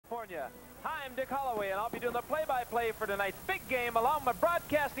California. Hi, I'm Dick Holloway, and I'll be doing the play-by-play for tonight's big game along with my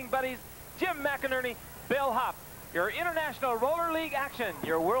broadcasting buddies, Jim McInerney, Bill Haupt. Your International Roller League action,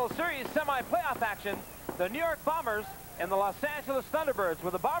 your World Series semi-playoff action, the New York Bombers and the Los Angeles Thunderbirds.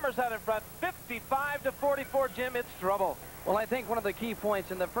 With the Bombers out in front, 55-44, Jim, it's trouble. Well, I think one of the key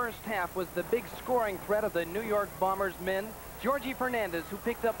points in the first half was the big scoring threat of the New York Bombers men, Georgie Fernandez, who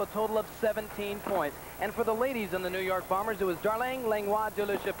picked up a total of 17 points. And for the ladies in the New York Bombers, it was Darlene Langlois de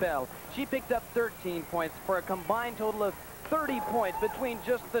la Chapelle. She picked up 13 points for a combined total of 30 points between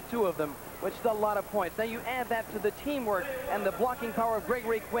just the two of them, which is a lot of points. Now you add that to the teamwork and the blocking power of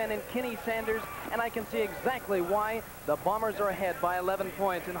Gregory Quinn and Kenny Sanders, and I can see exactly why the Bombers are ahead by 11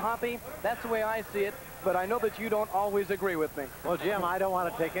 points. And Hoppy, that's the way I see it, but I know that you don't always agree with me. Well, Jim, I don't want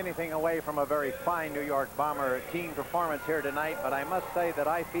to take anything away from a very fine New York Bomber team performance here tonight, but I must say that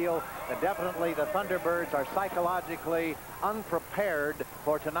I feel that definitely the Thunderbirds are psychologically unprepared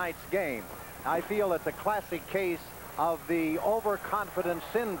for tonight's game. I feel it's a classic case of the overconfidence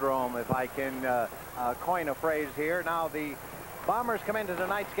syndrome, if I can coin a phrase here. Now, the Bombers come into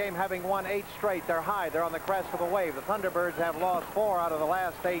tonight's game having won 8 straight. They're high. They're on the crest of the wave. The Thunderbirds have lost 4 out of the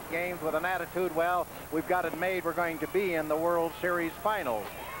last 8 games with an attitude, well, we've got it made. We're going to be in the World Series finals.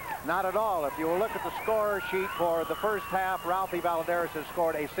 Not at all. If you will look at the score sheet for the first half, Ralphie Valadares has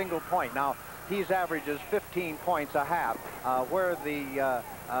scored a single point. Now, his average is 15 points a half. Where the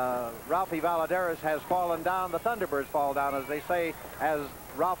Ralphie Valadares has fallen down, the Thunderbirds fall down. As they say, as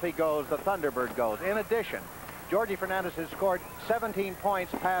Ralphie goes, the Thunderbird goes. In addition, Georgie Fernandez has scored 17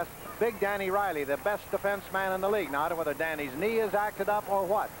 points past Big Danny Riley, the best defenseman in the league. Now, I don't know whether Danny's knee is acted up or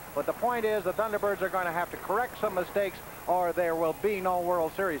what, but the point is the Thunderbirds are going to have to correct some mistakes or there will be no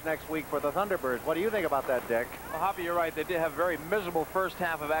World Series next week for the Thunderbirds. What do you think about that, Dick? Well, Hoppy, you're right. They did have a very miserable first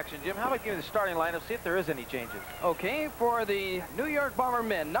half of action. Jim, how about giving the starting lineup, see if there is any changes? Okay, for the New York Bomber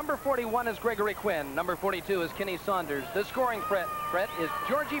men, number 41 is Gregory Quinn. Number 42 is Kenny Saunders. The scoring threat is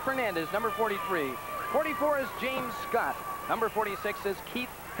Georgie Fernandez, number 43. 44 is James Scott. Number 46 is Keith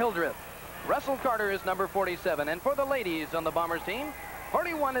Hildreth. Russell Carter is number 47. And for the ladies on the Bombers team,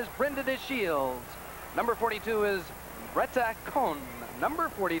 41 is Brenda DeShields. Number 42 is Bretta Kohn. Number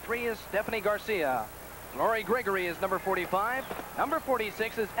 43 is Stephanie Garcia. Lori Gregory is number 45. Number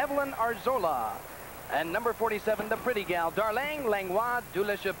 46 is Evelyn Arzola. And number 47, the pretty gal, Darlene Langlois de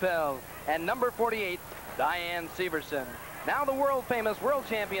la Chapelle. And number 48, Diane Severson. Now the world-famous world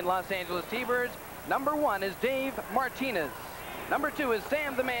champion Los Angeles T-Birds. Number 1 is Dave Martinez. Number 2 is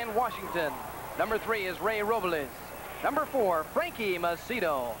Sam the Man Washington. Number 3 is Ray Robles. Number 4, Frankie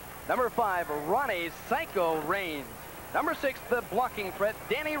Macedo. Number 5, Ronnie Psycho Raines. Number 6, the blocking threat,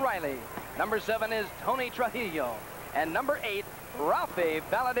 Danny Riley. Number 7 is Tony Trujillo. And number 8, Ralphie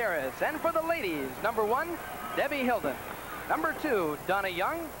Valadares. And for the ladies, number 1, Debbie Hilden. Number 2, Donna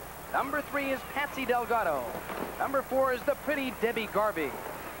Young. Number 3 is Patsy Delgado. Number 4 is the pretty Debbie Garvey.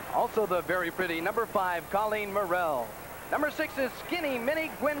 Also the very pretty number 5, Colleen Morrell. Number 6 is Skinny Minnie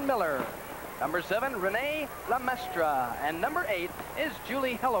Gwen Miller. Number 7, Renee Lamestra. And number 8 is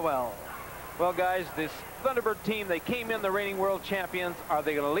Julie Hellowell. Well, guys, this Thunderbird team, they came in the reigning world champions. Are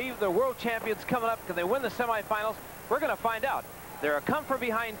they going to leave the world champions coming up? Can they win the semifinals? We're going to find out. They're a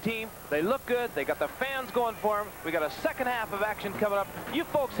come-from-behind team. They look good. They got the fans going for them. We got a second half of action coming up. You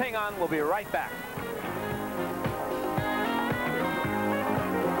folks hang on. We'll be right back.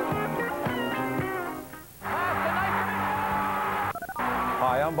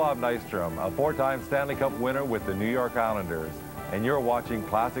 Hi, I'm Bob Nystrom, a 4-time Stanley Cup winner with the New York Islanders, and you're watching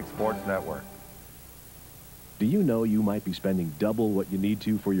Classic Sports Network. Do you know you might be spending double what you need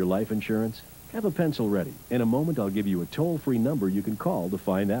to for your life insurance? Have a pencil ready. In a moment, I'll give you a toll-free number you can call to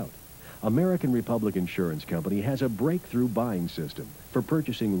find out. American Republic Insurance Company has a breakthrough buying system for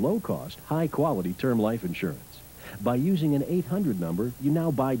purchasing low-cost, high-quality term life insurance. By using an 800 number, you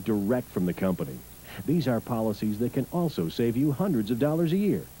now buy direct from the company. These are policies that can also save you hundreds of dollars a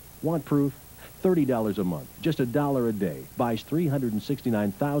year. Want proof? $30 a month, just $1 a day, buys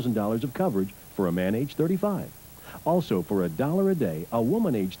 $369,000 of coverage for a man age 35. Also, for $1 a day, a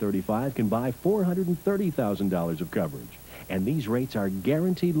woman age 35 can buy $430,000 of coverage. And these rates are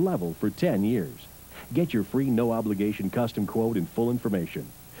guaranteed level for 10 years. Get your free no-obligation custom quote and full information.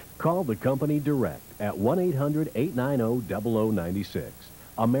 Call the company direct at 1-800-890-0096.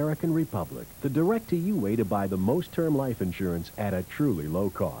 American Republic, the direct-to-you way to buy the most term life insurance at a truly low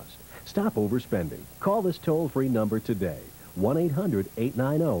cost. Stop overspending. Call this toll-free number today,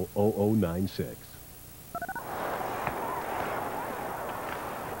 1-800-890-0096.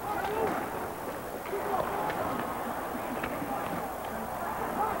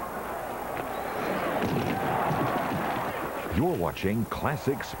 You're watching watching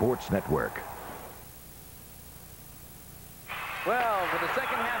Classic Sports Network. Well, for the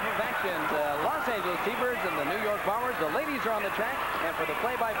second half of action, the Los Angeles T-Birds and the New York Bombers, the ladies are on the track. And for the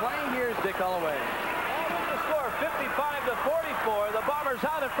play-by-play, here's Dick Holloway. The score 55-44. The Bombers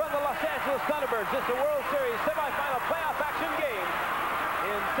out in front of the Los Angeles Thunderbirds. It's a World Series semifinal playoff action game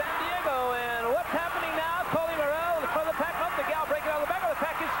in San Diego. And what's happening now? Coley Morrell in front of the pack. Oh, the gal breaking out of the back of the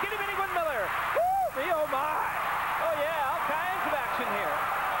pack is Skinny Minnie Miller. Woo! Me, oh my! Oh yeah, all kinds of action here.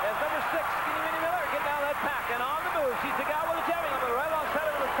 As number 6, Skinny Minnie Miller, getting out of that pack and on the move. She's the gal with the jamming number right alongside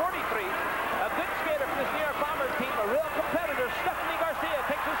of number 43. A good skater for this New York Bombers team. A real competitor. Stephanie Garcia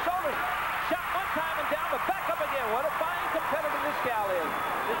takes his shoulders. Shot one time and down, but back up again. What a fine competitor this gal is.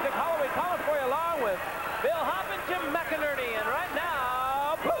 This Dick Holloway calling for you along with Bill Hopp and Jim McInerney. And right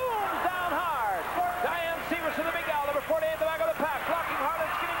now, boom, down hard. Diane Severson, the big gal, number 48 at the back of the pack. Blocking hard and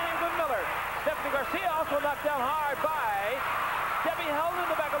Skinny Minnie Miller. Stephanie Garcia also knocked down hard by Debbie held in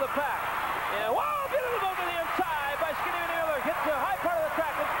the back of the pack. And whoa, beautiful move to the inside by Skinny Minnie Miller. Gets to the high part of the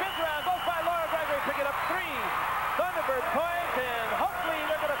track and spins around. Goes by Laura Gregory, picking up 3 Thunderbird points. And hopefully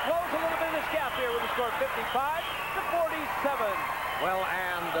they're going to close a little bit of this gap here with the score 55-47. Well,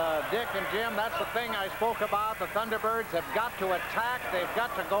 and Dick and Jim, that's the thing I spoke about. The Thunderbirds have got to attack. They've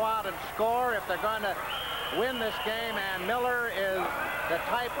got to go out and score if they're going to win this game. And Miller is the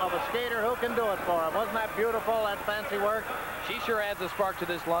type of a skater who can do it for him. Wasn't that beautiful, that fancy work? She sure adds a spark to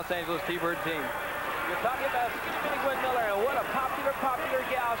this Los Angeles T-Bird team. You're talking about Skinny Minnie Miller, and what a popular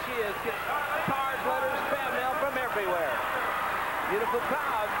gal she is. Gets cards, letters, fan mail from everywhere. Beautiful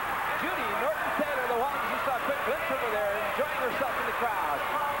crowd. Judy Norton-Taylor, the one you saw a quick glimpse over there, enjoying herself in the crowd.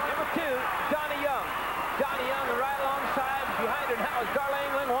 Number 2, Donnie Young. Donnie Young right alongside. Behind her now is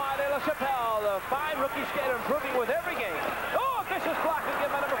Darlene Lenoir de la Chapelle, the fine rookie skater, improving with every game. Oh, a vicious block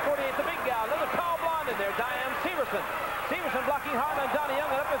again by number 48, the big gal. Another tall blonde in there, Diane Severson. Severson blocking hard on Donnie Young,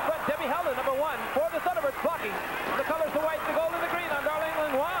 and up in front, Debbie Helden, number 1, for the Thunderbirds, blocking. The colors, the white, the gold, and the green on Darlene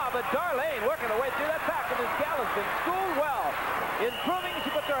Lenoir, but Darlene working her way through that pack, and this gal has been schooled well. Improving,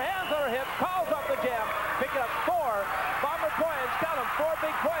 she puts her hands on her hips, calls off the jam, picking up 4 Bomber points, count them, 4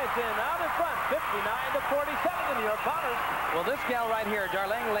 big points, and out in front, 59-47, the New York Bombers. Well, this gal right here,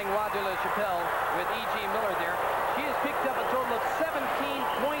 Darlene Lenoir de la Chapelle, with E.G. Miller there, she has picked up a total of 17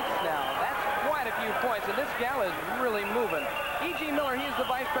 points now. That's quite a few points, and this gal is really moving. E.G. Miller, he is the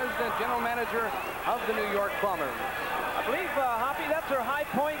Vice President, General Manager of the New York Bombers. I believe, Hoppy, that's her high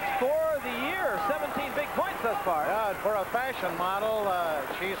points for the year. 17 big points thus far. Yeah, for a fashion model,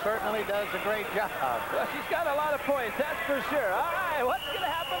 she certainly does a great job. Well, she's got a lot of points, that's for sure. All right, what's going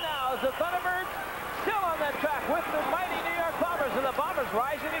to happen now is the Thunderbirds still on that track with the mighty New York Bombers, and the Bombers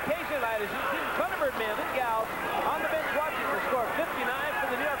rising occasion tonight. As you see the Thunderbird men and gals on the bench watching the score 59 for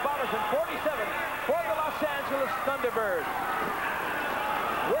the New York Bombers and 47 for the Los Angeles Thunderbirds.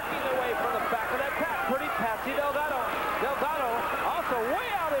 Working their way from the back of that pack, pretty Patsy Delgado. Delgado also way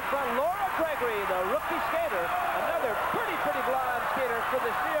out in front, Laura Gregory, the rookie skater. Another pretty blonde skater for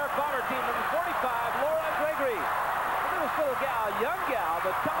this New York Bomber team, number 45, Laura Gregory. Look at this little gal, young gal,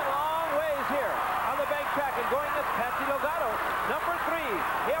 but coming a long ways here on the bank track and going against Patsy Delgado. Number 3,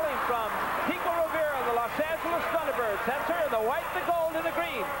 hailing from Pico Rivera, the Los Angeles Thunderbirds. That's her in the white, the gold, and the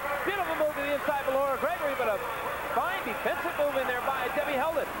green. Beautiful move to the inside by Laura Gregory, but a fine defensive move in there by Debbie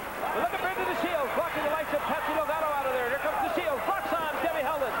Helden. We're looking for the Shields, blocking the lights of Patsy Delgado out of there. Here comes the Shields, blocks on Debbie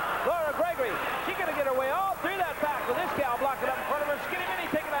Helden. Laura Gregory, she's going to get her way all through that pack with this gal blocking up in front of her. Skinny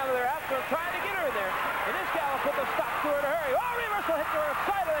Minnie taken out of there after trying to get her in there. And this gal put the stop to her to hurry. Oh, reversal hit to her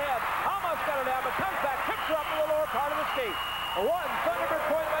side of the head. Almost got her down, but comes back, trips her up to the lower part of the skate. 1 Thunderbird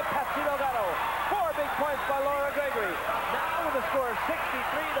point by Patsy Delgado. 4 big points by Laura Gregory. Now with a score of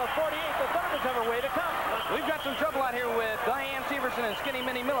 63-48, the Thunderbirds have a way to come. We've got some trouble out here with Diane Severson and Skinny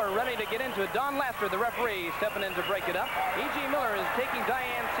Minnie Miller ready to get into it. Don Laster, the referee, stepping in to break it up. E.G. Miller is taking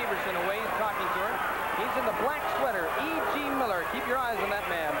Diane Severson away. He's talking to her. He's in the black sweater. E.G. Miller, keep your eyes on that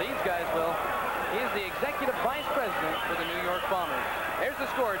man. These guys will. He is the Executive Vice President for the New York Bombers. There's the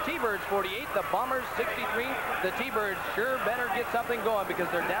score. T-Birds 48, the Bombers 63. The T-Birds sure better get something going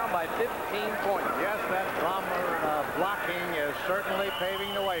because they're down by 15 points. Yes, that Bomber blocking is certainly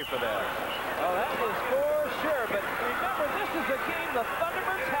paving the way for this. Oh, that is for sure. But remember, this is a game the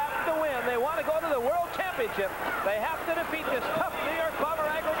Thunderbirds have to win. They want to go to the World Championship. They have to defeat this tough New York Bomber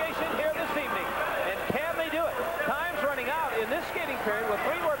aggregation here this evening. And can they do it? Time's running out in this skating period with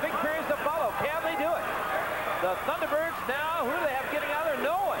 3 more big periods to follow. Can they do it? The Thunderbirds now, who do they have getting out there?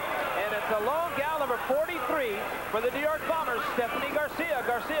 No one. And it's a lone gal, number 43, for the New York Bombers, Stephanie Garcia.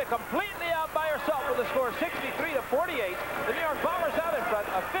 Garcia completely out by herself with a score 63-48. The New York Bombers out in front,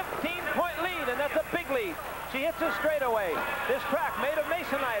 a 15-point lead, and that's a big lead. She hits a straightaway. This track made of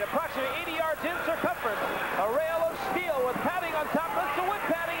masonite, approximately 80 yards in circumference. A rail of steel with padding on top. That's the wood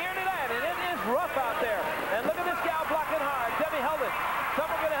padding here tonight, and it is rough out there. And look at this gal blocking hard, Debbie Heldon.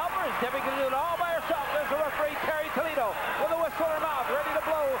 Someone going to help her? Is Debbie going to do it all by herself? There's the referee, Terry Toledo, with a whistle in her mouth, ready to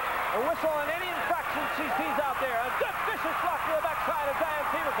blow a whistle on any infraction she sees out there. A good vicious block to the backside of Diane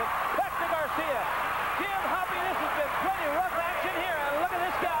Severson. Back to Garcia. Jim Hoppy, this has been plenty rough action here. And look at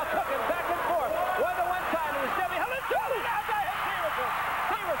this gal cooking back and forth. One to one time, it was Debbie Heldon. Now Diane Severson.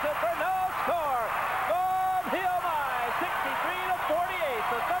 Severson for no score. Bob Hill-My, 63-48.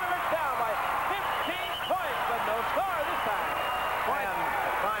 The Thunderbirds down by 15 points, but no score this time. And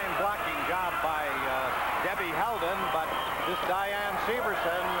a fine blocking job by Debbie Heldon, but this Diane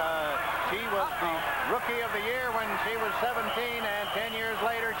Severson, she was the Rookie of the Year when she was 17, and 10 years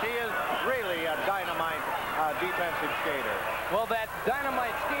later, she is really a dynamite defensive skater. Well, that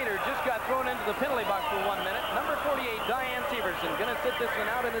dynamite skater just got thrown into the penalty box for 1 minute. Number 48, Diane Severson, going to sit this one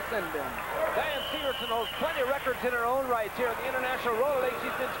out in the sin bin. Diane Severson holds plenty of records in her own rights here at the International Roller League.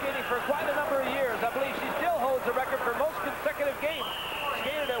 She's been skating for quite a number of years. I believe she still holds the record for most consecutive games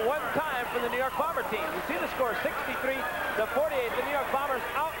skated at one time for the New York Bomber team. You see the score, 63-48. The New York Bombers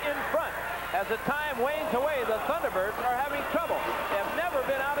out in front. As the time wanes away, the Thunderbirds are having trouble. They have never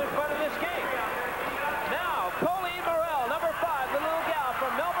been out in front of this game. Now, Colleen Morrell, number 5, the little gal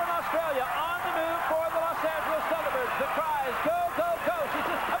from Melbourne, Australia, on the move for the Los Angeles Thunderbirds. The cries, go, go, go. She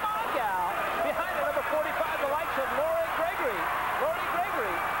says, come on, gal. Behind her, number 45, the likes of Lori Gregory. Lori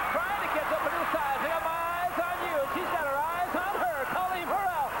Gregory trying to catch up to the side. I got my eyes on you. She's got her eyes on her. Colleen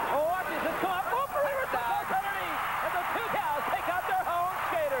Morrell. Oh, watch this. It's come up. Oh, River down underneath. And the two gals take out their own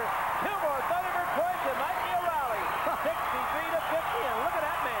skater. Two more Thunderbird points. It might be a rally. 63-50. And look at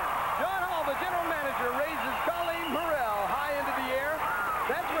that man. John Hall, the general manager, raises Colleen Morrell high into the air.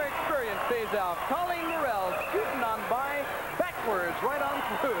 That's where experience pays out. Colleen Morrell shooting on by backwards right on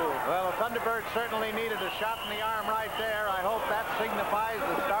through. Well, the Thunderbirds certainly needed a shot in the arm right there. I hope that signifies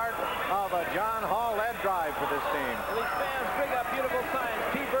the start of a John Hall-led drive for this team. These fans bring up beautiful signs.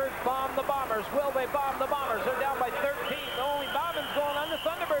 T-Birds bomb the Bombers. Will they bomb the Bombers? They're down by 13. The only bombing's going on the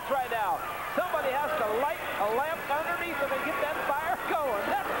Thunderbirds right now. Somebody has to light a lamp underneath them and get that fire going.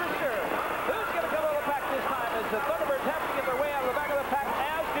 That's for sure. Who's going to come out of the pack this time? As the Thunderbirds have to get their way out of the back of the pack,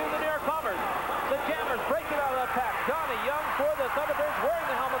 as do the New York Bombers. The Jammers break it out of the pack. Donnie Young for the Thunderbirds, wearing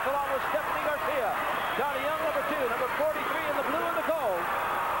the helmets along with Stephanie Garcia. Donnie Young, number 2, number 43 in the blue and the gold.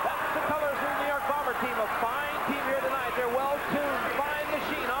 That's the colors of the New York Bomber team. A fine team here tonight. They're well-tuned, fine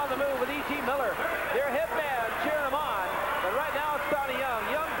machine on the move with E.T. Miller. Their head man cheering them on. But right now it's Donnie Young.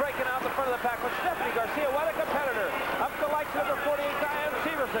 Young breaking out the front of the pack with Stephanie Garcia. What a competitor. Up the likes of number 48, Diane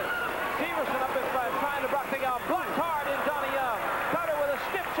Severson. Severson up in front, trying to block the gal. Blocked hard in Donnie Young. Caught her with a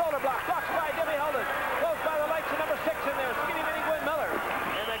stiff shoulder block. Blocked by Debbie Heldon. Goes by the likes of number 6 in there. Skinny Minnie Gwen Miller.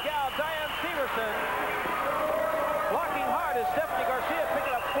 And the gal, Diane Severson, blocking hard is Stephanie Garcia,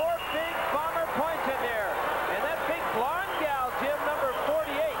 picking up 4 big Bomber points in there. And that big blonde gal, Jim, number 48,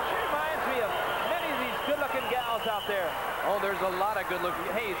 she reminds me of many of these good-looking gals out there. Oh, there's a lot of good-looking.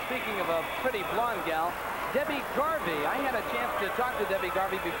 Hey, speaking of a pretty blonde gal, Debbie Garvey. I had a chance to talk to Debbie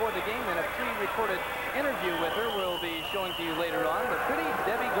Garvey before the game, and a pre-recorded interview with her we'll be showing to you later on. The pretty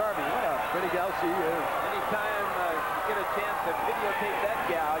Debbie Garvey. What a pretty gal she is. Anytime you get a chance to videotape that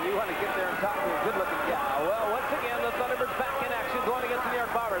gal, you want to get there and talk to a good-looking gal. Well, once again, the Thunderbirds back in action going against the New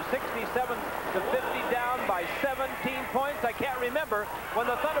York Bombers. 67-50 down by 17 points. I can't remember when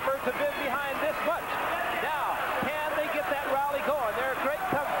the Thunderbirds have been behind this much. Now, can they get that rally going? They're a great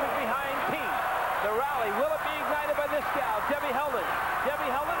comes from behind team. The rally, will it be ignited by this gal, Debbie Heldon? Debbie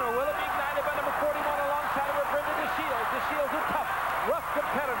Heldon, or will it be ignited by number 41 alongside of her, Brenda DeShields? DeShields, a tough, rough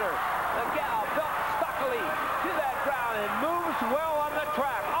competitor. The gal built stockily to that ground and moves well on the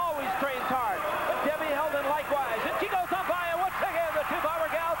track. Always trains hard. But Debbie Heldon likewise. And she goes on by, and once again, the two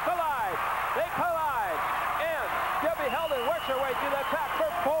Bomber gals collide. They collide. And Debbie Heldon works her way through that track for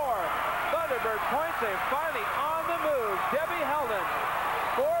 4 Thunderbird points. And finally on the move, Debbie Heldon.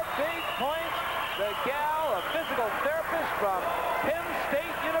 4 big points. The gal, a physical therapist from Penn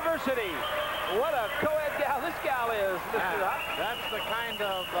State University. What a co-ed gal this gal is, Mr. Haupt. That's the kind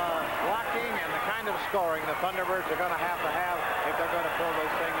of blocking and the kind of scoring the Thunderbirds are going to have if they're going to pull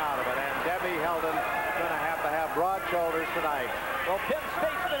this thing out of it. And Debbie Heldon is going to have broad shoulders tonight. Well, Penn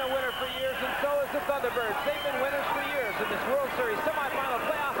State's been a winner for years, and so is the Thunderbirds. They've been winners for years in this World Series semifinal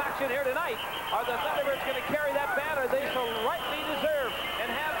playoff action here tonight. Are the Thunderbirds going to carry that banner they so rightly deserve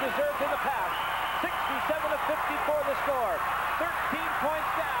and have deserved in the past? 67-54 the score. 13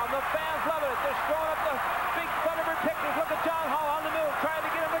 points down. The fans love it. They're throwing up the big Thunderbird pictures. Look at John Hall on the move, trying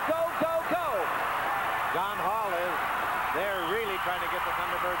to get him to go, go, go. John Hall is. They're really trying to get the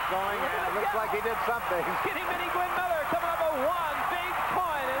Thunderbirds going, and it looks like he did something. Skinny Mini Gwen Miller coming up with one big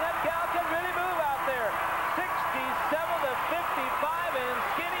point, and that gal can really move out there. 67 to 55, and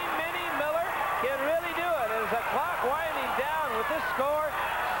Skinny Mini Miller can really do it. As the clock winding down with this score,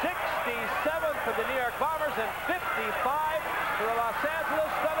 67 for the New York Bombers and 55 for the Los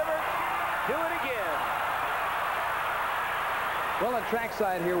Angeles Thunderbirds. Do it again. Well, at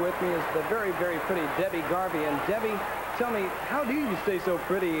trackside here with me is the very, very pretty Debbie Garvey. And Debbie, tell me, how do you stay so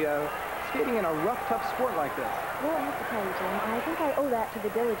pretty skating in a rough, tough sport like this? Well, I have to tell you, Jim, I think I owe that to the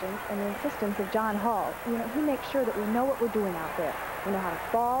diligence and the insistence of John Hall. You know, he makes sure that we know what we're doing out there. We know how to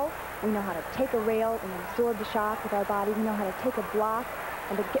fall, we know how to take a rail and absorb the shock with our body, we know how to take a block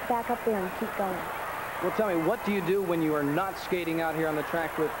and to get back up there and keep going. Well, tell me, what do you do when you are not skating out here on the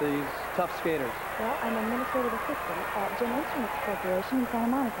track with these tough skaters? Well, I'm an administrative assistant at Jim Instruments Corporation in Santa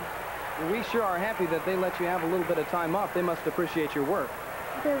Monica. We sure are happy that they let you have a little bit of time off. They must appreciate your work.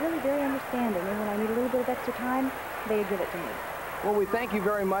 They're really very understanding, and when I need a little bit of extra time, they give it to me. Well, we thank you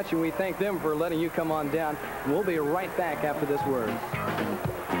very much, and we thank them for letting you come on down. We'll be right back after this word.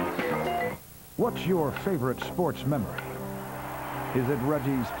 What's your favorite sports memory? Is it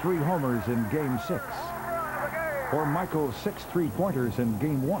Reggie's 3 homers in Game 6? Or Michael's 6 3-pointers in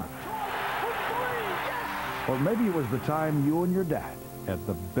Game 1? Or maybe it was the time you and your dad had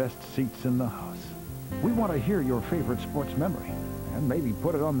the best seats in the house. We want to hear your favorite sports memory and maybe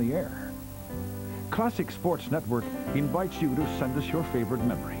put it on the air. Classic Sports Network invites you to send us your favorite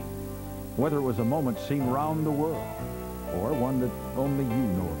memory, whether it was a moment seen around the world or one that only you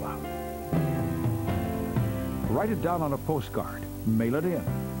know about. Write it down on a postcard, mail it in,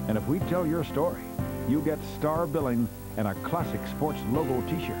 and if we tell your story, you get star billing and a Classic Sports logo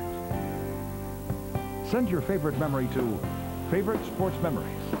t-shirt. Send your favorite memory to Favorite Sports Memories,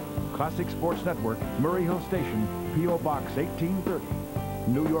 Classic Sports Network, Murray Hill Station, P.O. Box 1830,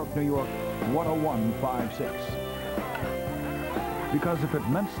 New York, New York, 10156. Because if it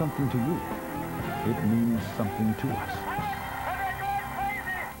meant something to you, it means something to us.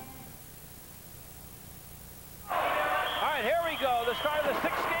 All right, here we go. The start of the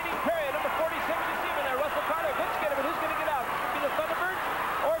 6th skating period. Number 46, you see him in there. Russell Carter, good skater, but who's going to get out? Is it going to be the Thunderbirds,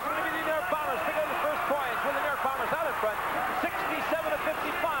 or is it going to be the New York Bombers? Pick up the first points with the New York Bombers out in front. 67 to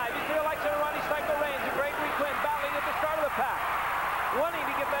 55. You see the likes of Ronnie Cycle Reigns and Gregory Quinn battling at the start of the pack. Wanting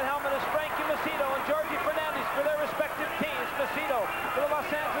to get that helmet is Frankie Macedo and Georgie Fernandez for their respective teams. Macedo for the Los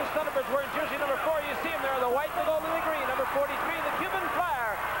Angeles Thunderbirds wearing jersey number 4. You see him there, the white, the gold, and the green. Number 43, the Cuban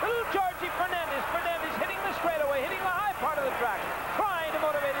Flyer. Little Georgie Fernandez. Fernandez hitting the straightaway, hitting the high part of the track, trying to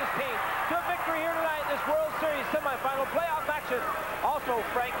motivate his team to a victory here tonight in this World Series semifinal playoff action. Also,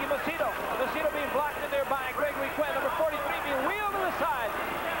 Frankie Macedo. Macedo being blocked in there by Gregory Quinn. Number 43 being wheeled to the side.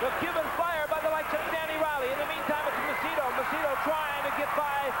 The Cuban Flyer by the likes of Danny Riley. In the meantime, it's Macedo. Macedo trying to get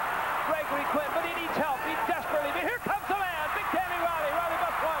by Gregory Quinn, but he needs help. He desperately, but here comes the man, big Danny Riley. Riley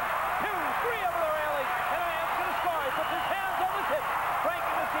busts 1, 2, 3 over the railing, and the man's going to score. He puts his hands on the tip.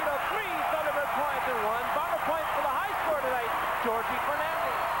 Frankie Macedo, 3 Thunderbird points and 1 Bomber point for the high score tonight, Georgie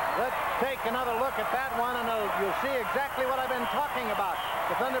Fernandez. Let's take another look at that one, and you'll see exactly what I've been talking about.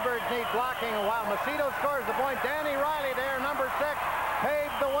 The Thunderbirds need blocking, and while Macedo scores the point, Danny Riley there, number 6,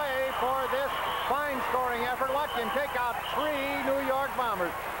 paved the way for this fine scoring effort. Watch him take out 3 New York Bombers.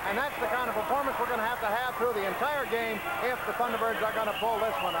 And that's the kind of performance we're going to have through the entire game if the Thunderbirds are going to pull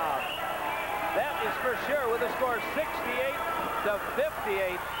this one out. That is for sure with a score 68 to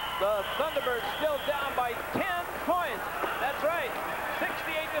 58. The Thunderbirds still down by 10 points. That's right.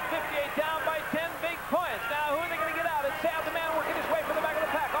 68 to 58, down by 10 big points. Now, who are they going to get out? It's Sam, the man working his way from the back of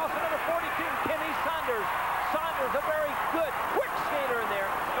the pack. Also, number 42, Kenny Saunders. Saunders, a very good, quick skater in there.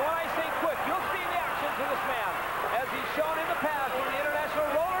 And when I say quick, you'll see the actions of this man. As he's shown in the past in the International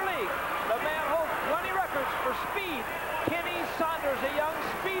Roller League, the man holds 20 records for speed. Kenny Saunders, a young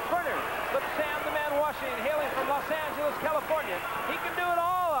speed burner. But Sam, the man Washington, hailing from Los Angeles, California. He can do it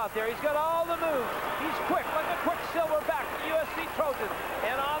all out there. He's got all the moves. He's quick, like a quick silverback from USC Trojans.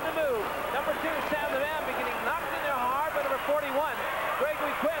 And on the move, number 2, Sam, the man, beginning knocked in there hard by number 41.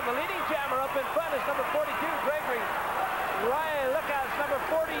 Gregory Quinn, the leading jammer up in front is number 42, Gregory. Right, look at it's number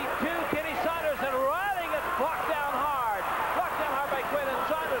 42, Kenny Saunders, and Riley gets blocked down hard. Blocked down hard by Quinn, and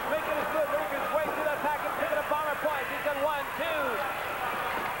Saunders making his good, working his way through that pack and picking up Bomber points. He's got 1, 2.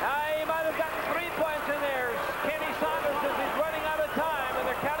 He might have gotten 3 points in there. Kenny Saunders as he's running out of time, and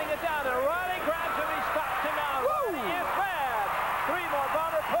they're counting it down, and Riley grabs him, he stops him out. Riley is bad. 3 more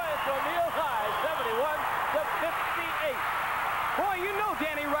Bomber points from Neil High, 71 to 58.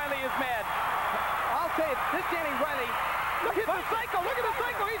 he is mad. I'll say it, this Danny Riley, look at the Psycho, look at the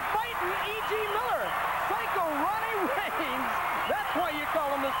Psycho, he's fighting E.G. Miller. Psycho Ronnie Raines, that's why you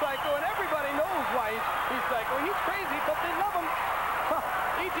call him the Psycho, and everybody knows why he's Psycho. He's crazy, but they love him.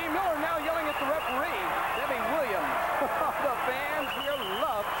 E.G. Miller now yelling at the referee, Debbie Williams. The fans here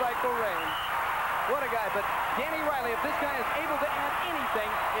love Psycho Raines. What a guy, but Danny Riley, if this guy is able to add anything,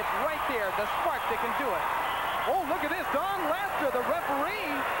 it's right there, the spark that can do it. Oh, look at this, Don Lastra, the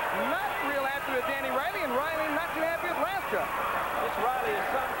referee, not real happy with Danny Riley, and Riley not too happy with Lastra. This Riley is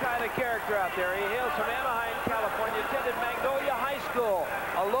some kind of character out there. He hails from Anaheim, California, attended Magnolia High School,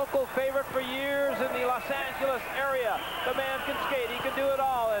 a local favorite for years in the Los Angeles area. The man can skate, he can do it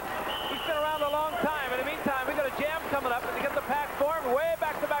all, and he's been around a long time. In the meantime, we got a jam coming up, and to get the pack formed, way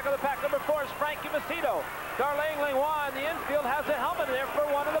back to back of the pack, number 4 is Frankie Macedo. Darlene Langlois in the infield has a helmet in there for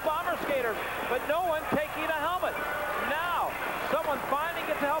one of the Bomber skaters, but no one taking a helmet. Now, someone finally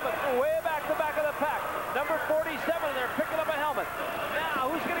gets a helmet way back to back of the pack. Number 47 there picking up a helmet. Now,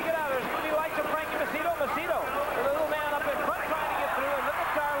 who's going to get out of there? It's going to be likes of Frankie Macedo. Macedo, the little man up in front trying to get through, and look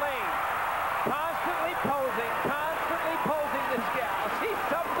at Darlene. Constantly posing this gal. She's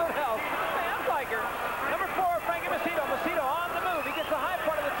something else. Man, I like her. Number 4, Frankie Macedo. Macedo on the move. He gets the high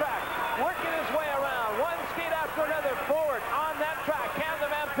part of the track, working his way around. One skate after another forward on that track. Can the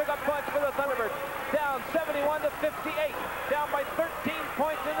man pick up points for the Thunderbirds? Down 71 to 58. Down by 13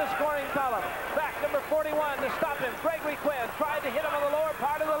 points in the scoring column. Back number 41 to stop him. Gregory Quinn tried to hit him on the lower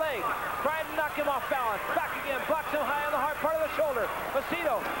part of the leg. Tried to knock him off balance. Back again. Blocks him high on the hard part of the shoulder.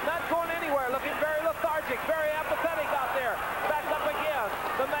 Macedo not going anywhere. Looking very lethargic. Very apathetic out there. Back up again.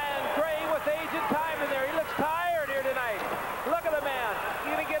 The man Gray with age and time in there. He looks tired here tonight. Look at the man.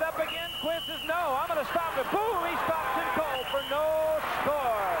 You gonna get up again? Quinn says, no, I'm gonna stop him. Boom! He stops him cold for no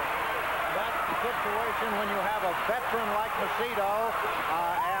score. That's the situation when you have a veteran like Macedo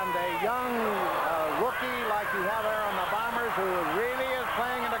and a young rookie like you have there on the Bombers who really is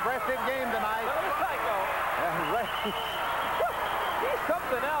playing an aggressive game tonight. Look at the Psycho. He's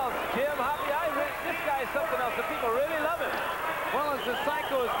something else, Jim. Hoppy, this guy's something else. The people really love him. Well, as the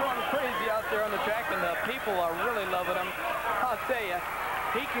Psycho is going crazy out there on the track, and the people are really loving him, I'll tell you,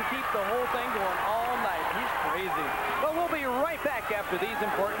 he can keep the whole thing going all night. He's crazy. But we'll be right back after these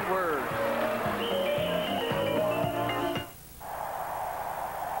important words.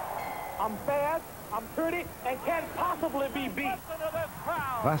 I'm fast, I'm pretty, and can't possibly be beat.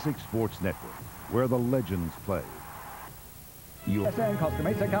 Classic Sports Network, where the legends play. San Costa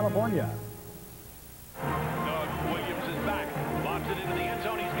Mesa, California. Doug Williams is back. Lobs it into the end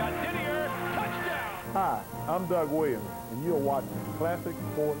zone. He's got Didier. Touchdown! Hi, I'm Doug Williams, and you're watching Classic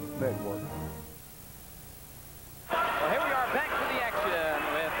Sports Network. Well, here we are back to the action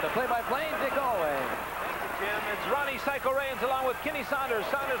with the play-by-play, Dick Holway. Jim, it's Ronnie Psycho Raines along with Kenny Saunders.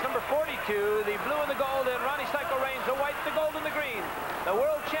 Saunders number 42, the blue and the gold, and Ronnie Psycho Raines, the white, the gold, and the green. The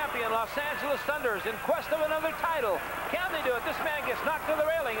world champion Los Angeles Thunders in quest of another title. Can they do it? This man gets knocked to the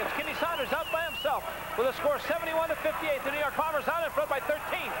railing. It's Kenny Saunders out by himself with a score 71 to 58. The New York Bombers out in front by 13.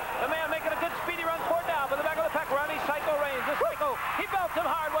 The man making a good speedy run forward down by the back of the pack. Ronnie Psycho Raines. The Psycho, he belts him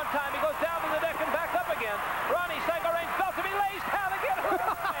hard one time. He goes down to the deck and back up again. Ronnie Psycho Raines belts him. He lays down again.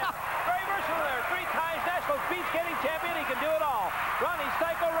 Very versatile there. 3 times national speed skating champion. He can do it all. Ronnie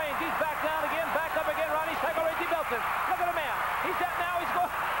Psycho Raines. He's back down again, back up again. Ronnie Psycho Raines. He belts him. Look at the man. He's at now.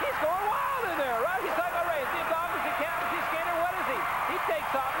 He's going wild in there. Ronnie Psycho Raines. The dog is the captain. He's skater. What is he? He takes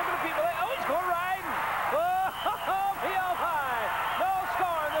off. Look at the people. Oh, he's going riding. Oh, he up high. No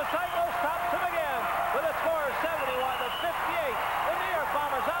score. And the Psycho stops him again with a score of 71 to 58. The New York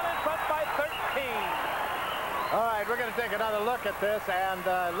Bombers out in front by 13. All right, we're going to take another look at this, and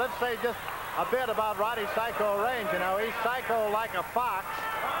let's say just a bit about Ronnie Psycho Raines. You know, he's psycho like a fox,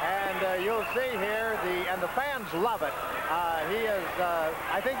 and you'll see here, and the fans love it. He is,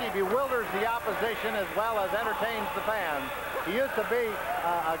 I think he bewilders the opposition as well as entertains the fans. He used to be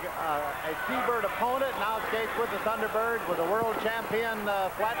a T-Bird opponent, now skates with the Thunderbirds, with a world champion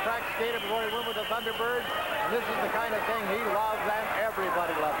flat track skater before he went with the Thunderbirds. And this is the kind of thing he loves, and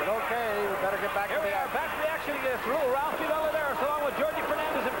everybody loves it. Okay, we better get back to the action. Back to the action again. It's Rule Ralph Villadares along with Georgie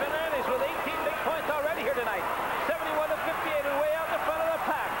Fernandez, and Fernandez with 18 big points already here tonight. 71 to 58 and way out the front of the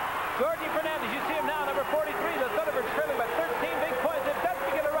pack. Georgie Fernandez, you see him now, number 43. The Thunderbirds trailing by 13 big points. It does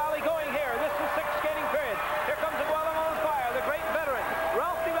begin a rally going here. This is 6th skating period. Here comes the Guatemala on fire, the great veteran.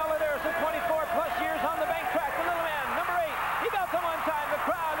 Ralph Villadares with 24 plus years on the bank track. The little man, number 8. He belts him one time. The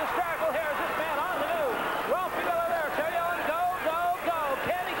crowd is hysterical here as this man on the move. Ralph Villadares, they're yelling, go, go, go.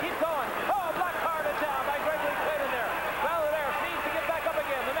 Can he keep going? Oh, blocked hard and down by Gregory Quinn in there. Villadares needs to get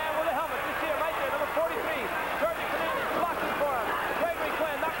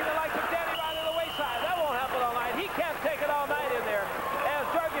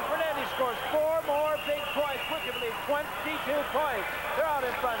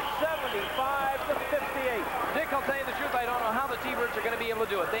I don't know how the T-Birds are going to be able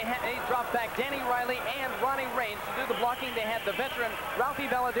to do it. They dropped back Danny Riley and Ronnie Raines to do the blocking. They had the veteran Ralphie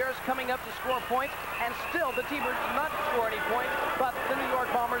Valadares coming up to score points, and still the T-Birds did not score any points, but the New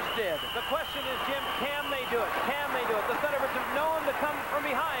York Bombers did. The question is, Jim, can they do it? Can they do it? The Thunderbirds have known to come from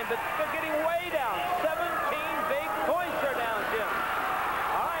behind, but they're getting way down. 17 big points are down, Jim.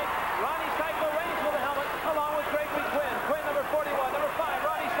 All right, Ronnie Cycle Raines with the helmet, along with Gregory Quinn. Quinn, number 41, number 5,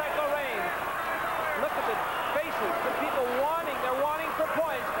 Ronnie Cycle Raines. Look at the faces, the people wanting, they're wanting for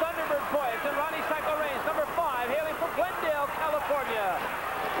points. Thunderbird points, and Ronnie Cycle Raines, number 5, hailing from Glendale, California.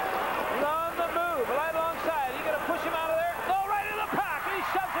 On the move, right alongside. You gonna push him out of there? Go right in the pack, and he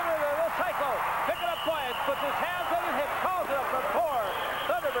shoves him into the cycle. Picking up points, puts his hands on his hip, calls it up for 4.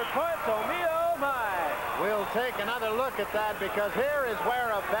 Thunderbird points, oh me, oh my. We'll take another look at that, because here is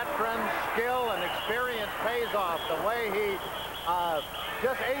where a veteran's skill and experience pays off. The way he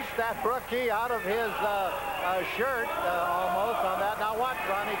just aced that rookie out of his shirt almost on that. Now watch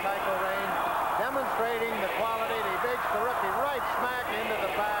Ronnie Cycle Raines demonstrating the quality. He digs the rookie right smack into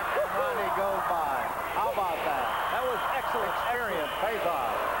the back, and Ronnie goes by. How about that? That was excellent experience. Pays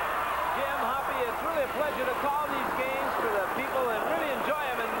off. Jim, Hoppy, it's really a pleasure to call these games for the people and really enjoy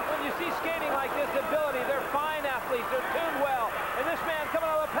them. And when you see skating like this, ability, they're fine athletes. They're tuned well. And this man coming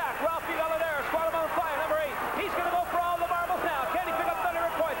out of the pack, Ralphie Valadares, squad on 5, number 8. He's going to go for all the marbles now. Can he pick up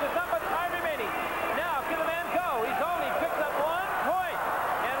Thunderbird points? There's not much time remaining. Now, can the man go? He's only picked up 1 point.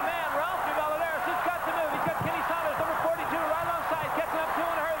 And man, Ralphie Valadares has got to move. He's got Kenny Saunders, number 42, right alongside, catching up 2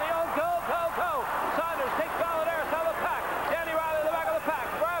 in a hurry. They all go, go, go. Saunders takes Valadares out of the pack. Danny Riley in the back of the pack.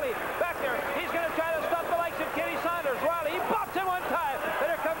 Riley back there. He's going to try to stop the likes of Kenny Saunders. Riley, he bops him 1 time. Then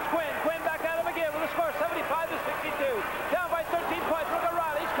here comes Quinn. Quinn back at him again with a score 75 to 62. Down by 13 points. Look at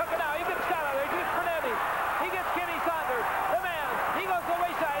Riley. He's cooking out. He gets Scott out there. He gets Fernandez. He gets Kenny Saunders. The man. He goes to the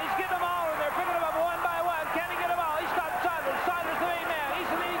wayside. He's getting them all in there. Picking them up 1 by 1. Can he get them all? He's got Saunders. Saunders the main man. He's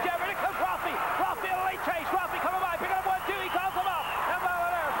in the jabber. Here comes Ralphie. Ralphie in a late chase. Ralphie coming by. Picking up 1, 2. He calls them off. And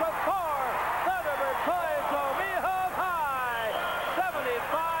Valadares with 4. Thunderbird points. Oh, me home high.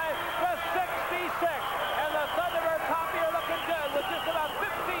 75 to 66. And the Thunderbird Hoppy are looking good with just about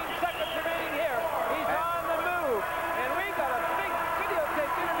 15 seconds remaining here. He's on the move. And we got a big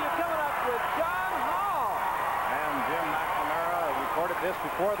videotape interview coming up with John Hall. And Jim McInerney recorded this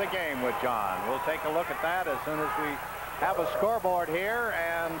before the game with John. We'll take a look at that as soon as we have a scoreboard here,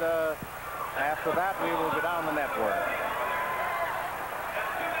 and after that we will go down the network.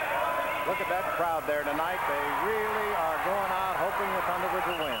 Look at that crowd there tonight. They really are going out hoping the Thunderbirds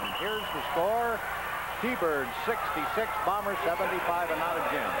will win. Here's the score. T-Birds 66, Bombers 75, and not a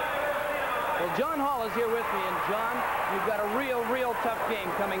Jim. Well, John Hall is here with me, and John, you've got a real tough game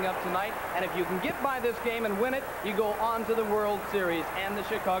coming up tonight, and if you can get by this game and win it, you go on to the World Series and the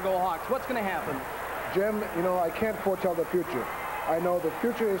Chicago Hawks. What's going to happen? Jim, you know, I can't foretell the future. I know the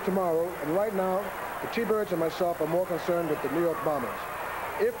future is tomorrow, and right now, the T-Birds and myself are more concerned with the New York Bombers.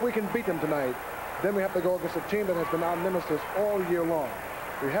 If we can beat them tonight, then we have to go against a team that has been our nemesis all year long.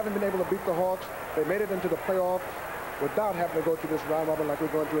 We haven't been able to beat the Hawks. They made it into the playoffs without having to go through this round robin like we're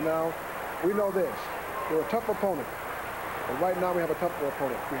going through now. We know this. They're a tough opponent. And right now we have a tougher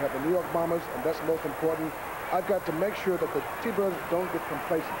opponent. We have the New York Bombers, and that's most important. I've got to make sure that the T-Birds don't get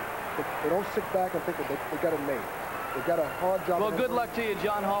complacent. They don't sit back and think that they got it made. They've got a hard job. Well, good luck to you,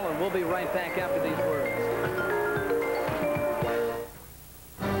 John Hall, and we'll be right back after these words.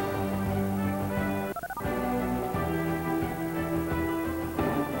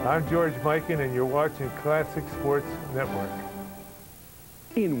 I'm George Mikan, and you're watching Classic Sports Network.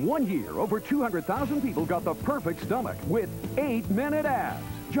 In 1 year, over 200,000 people got the perfect stomach with 8-minute abs.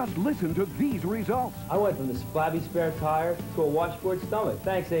 Just listen to these results. I went from this flabby spare tire to a washboard stomach.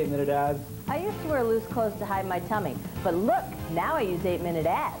 Thanks, 8-minute abs. I used to wear loose clothes to hide my tummy, but look, now I use 8-minute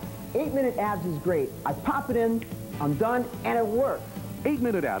abs. 8-minute abs is great. I pop it in, I'm done, and it works.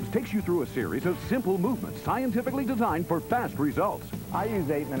 8-minute abs takes you through a series of simple movements scientifically designed for fast results. I use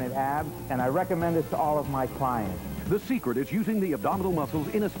 8-minute abs, and I recommend it to all of my clients. The secret is using the abdominal muscles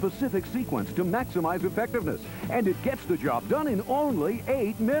in a specific sequence to maximize effectiveness, and it gets the job done in only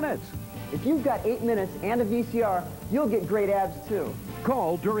 8 minutes. If you've got 8 minutes and a VCR, you'll get great abs too.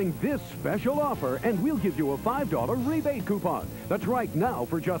 Call during this special offer, and we'll give you a $5 rebate coupon. That's right, now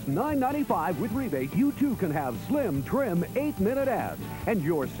for just $9.95 with rebate, you too can have slim, trim, 8-minute abs, and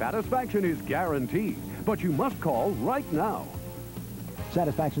your satisfaction is guaranteed. But you must call right now.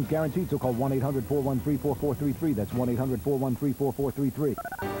 Satisfaction's guaranteed, so call 1-800-413-4433. That's 1-800-413-4433.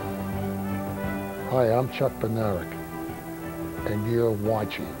 Hi, I'm Chuck Benaric, and you're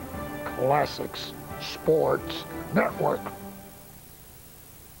watching Classics Sports Network.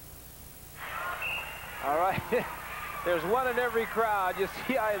 All right. There's one in every crowd. You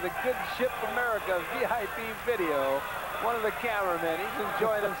see the Good Ship America VIP video. One of the cameramen. He's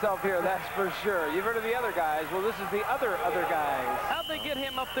enjoying himself here, that's for sure. You've heard of the other guys. Well, this is the other guys. How'd they get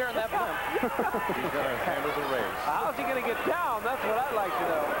him up there in that blimp? He's going to handle the race. How's he going to get down? That's what I'd like to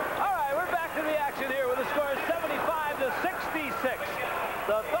know. All right, we're back to the action here with the score 75 to 66.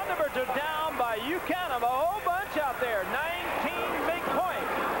 The Thunderbirds are down by UCANM, a whole bunch out there. 19 big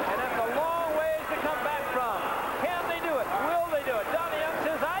points. And that's a long ways to come back from. Can they do it? Will they do it? Donnie Young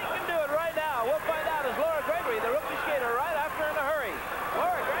says, I can do it right now. We'll find out as Laura Gregory, the rookie skater, right after in a hurry.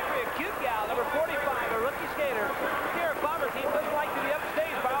 Laura Gregory, a cute gal, number 45, a rookie skater. New York Bomber team doesn't like to be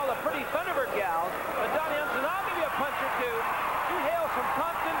upstaged by all the pretty Thunderbird gals. But Donnie Young says, I'll give you a punch or two. She hails from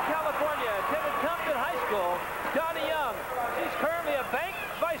Compton, California, attended Compton High School. Donnie Young, she's currently a bank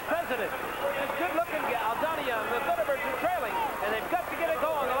vice president. This good-looking gal, Donnie Young. The Thunderbirds are trailing, and they've got to get it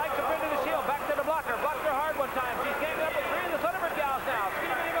going. They like to bring to the shield, back to the blocker. Blocked her hard one time. She's ganging up with three of the Thunderbird gals now.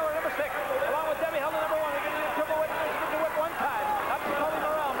 Skinny Miller, number 6, along with Debbie Helden, number 1. They're going to do a triple whip. They're going to whip one time. Up to Coley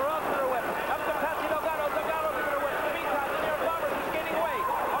Morrell. Morrell's going to whip. Up to Patsy Delgado. Delgado's going to whip. In the meantime, the New York Bombers are skating away.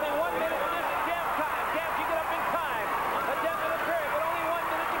 Only 1 minute in this jam time. Can't you get up in time? A 10-minute period, but only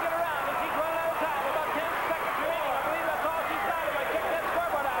 1 minute to get around, and she's running out of time. About 10 seconds remaining. I believe that's all she's got if I check that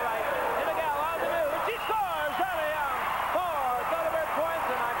scoreboard out right. And the gal on the move, and she scores! Donnie Young for Thunderbird points,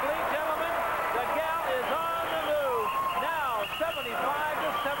 and I believe, gentlemen, the gal is on the move. Now 75 to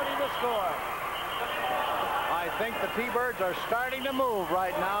 70 to score. I think the T-Birds are starting to move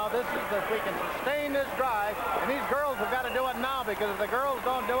right now. This is if we can sustain this drive, and these girls have got to do it now, because if the girls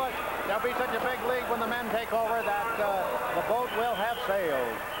don't do it, there'll be such a big lead when the men take over that the boat will have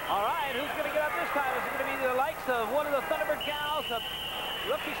sailed. All right, who's going to get up this time? Is it going to be the likes of one of the Thunderbird gals, a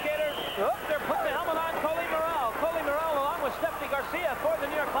rookie skater? Oh, they're putting the helmet on Coley Morrell. Coley Morrell along with Stephanie Garcia for the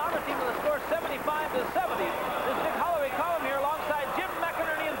New York Bomber team with a score 75 to 70. This Dick Holloway column here alongside Jim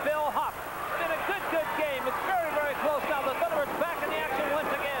McInerney and Bill Haupt. It's been a good game. It's very, very close now. The Thunderbirds back in the action once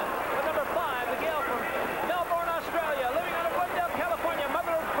again. With number 5, the gal from Melbourne, Australia, living out of Glendale, California,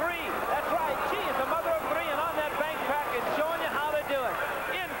 mother of 3. That's right, she is a mother of 3 and on that bank track and showing you how to do it.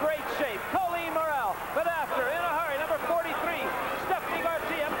 In great shape, Colleen Morrell. But after, in a hurry, number 43, Stephanie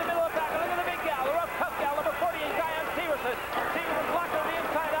Garcia up the middle of the back. Look at the big gal, the rough tough gal, number 48, Diane Severson. Severson blocked on the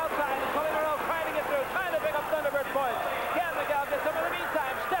inside, outside, and Colleen Morrell trying to get through, trying to pick up Thunderbird points. Can the gal get some in the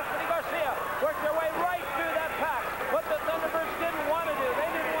meantime? Stephanie Garcia worked their way right through that pack. What the Thunderbirds didn't want to do, they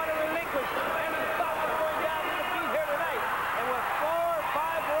didn't want to relinquish any thought of going down to defeat here tonight. And with 4 or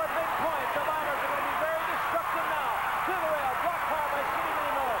 5 more big points, the Bombers are going to be very destructive now. To the rail, blocked hard by Skinny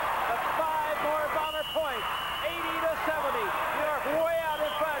Miller. That's 5 more Bomber points, 80 to 70. New York way out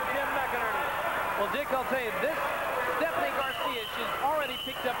in front, Jim McInerney. Well, Dick, I'll tell you, this Stephanie Garcia, she's already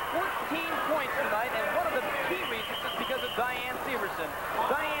picked up 14 points tonight, and one of the key reasons is because of Diane Severson.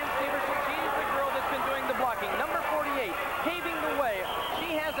 Diane Severson, she's the girl that's been doing the blocking. Number 48, paving the way.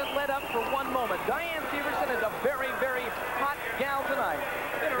 She hasn't let up for 1 moment. Diane Severson is a very, very hot gal tonight.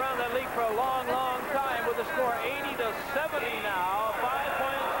 Been around that league for a long, long time with a score 80 to 70 now. 5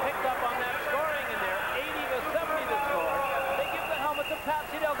 points picked up on that scoring in there. 80 to 70 to score. They give the helmet to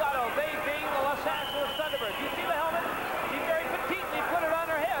Patsy Delgado. They being the Los Angeles Thunderbirds. You see the helmet? She's very petite. They put it on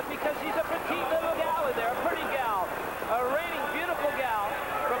her head because she's a petite little gal in there. A pretty gal. A reigning, beautiful gal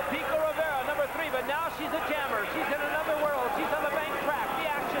from Pico Rivera, number 3. But now she's a jammer. She's in another world. She's on the bank track, the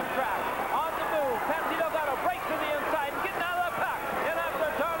action track. On the move. Patsy Delgado breaks to the inside and getting out of the pack. And after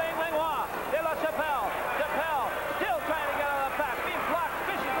Darlene Langlois, De La Chapelle. Chapelle still trying to get out of the pack. Being blocked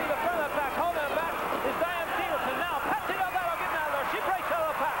viciously the front of the pack. Holding it back is Diane Severson. Now Patsy Delgado getting out of there. She breaks out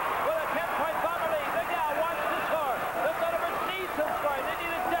of the pack with a 10-point Bomber lead. The gal wants to score. The Thunderbirds need some scoring. They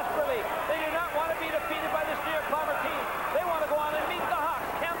need it desperately. They do not want to be defeated by this New York Bomber team. They want to go on and meet the Hawks.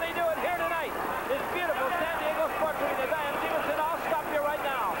 Can they do it here tonight? This beautiful San Diego Sports Arena. Diane Severson, I'll stop you right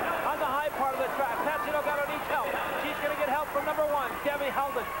now. On the high part of the track, Patsy Delgado needs help. She's going to get help from number 1, Debbie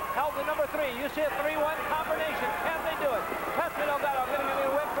Helden. Helden, number 3. You see a 3-1 combination. Can they do it? Patsy Delgado going to get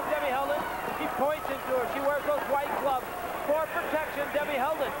a whip from Debbie Helden. She points into her. She wears those white gloves for protection. Debbie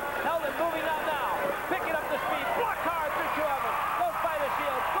Helden. Helden moving on now. Picking up the speed. Blocked hard through 2 of them. Goes by the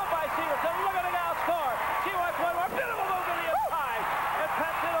shield. Go by Severson. Look at the gal score. She wants one more. Beautiful move to the inside. And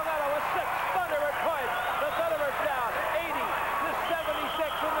Patsy Delgado with 6 Thunderbird points. The Thunderbirds down 80 to 76,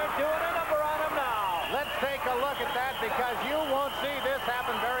 and they're doing a number on them now. Let's take a look at that, because you won't see this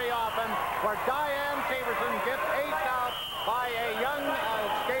happen very often, where Diane Severson gets aced out by a young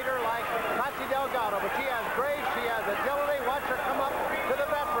skater like Patsy Delgado. But she has grace, she has agility. Watch her come up to the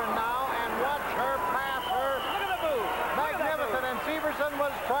veteran now, and watch her pass her. Look at the move. Magnificent, and Severson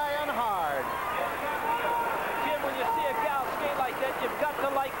was trying hard. Jim, when you see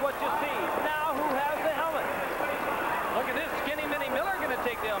what you see. Now who has the helmet? Look at this. Skinny Minnie Miller going to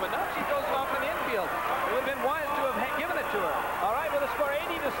take the helmet. No, she throws it off in the infield. It would have been wise to have given it to her. All right, with a score 80-76,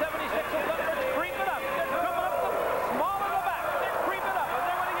 the Thunderbirds creep it up. They're coming up the small in the back. They're creeping up, and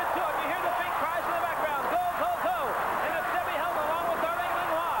they're winning it to it. You hear the big cries in the background. Go, go, go. And it's Debbie Held along with Darlene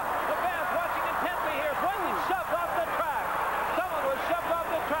Lenoir. The fans watching intently here. One shoved off the track. Someone was shoved off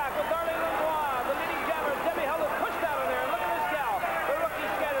the track with Darlene Lenoir. The leading jammer, Debbie Held, pushed out of there. And look at this gal, the rookie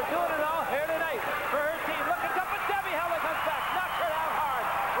skater, doing it all here tonight for her team. Looking up, but Debbie Held comes back, knocks her down hard.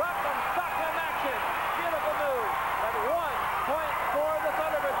 Rock them, sock them action. Beautiful move. At 1 point for the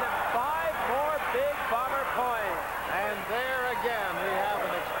Thunderbirds and 5 more big Bomber points. And there again, we have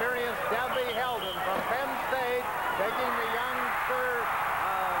an experienced Debbie Helden from Penn State taking the youngster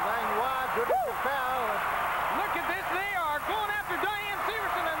Langlois to the Capel. Look at this. They are going after Diane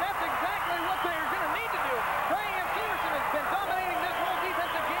Severson, and that's exactly what they're going to need to do. Diane Severson has been dominating this whole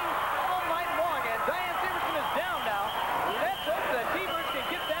defensive game all night long, and Diane Severson is down now. Let's hope the T-Birds can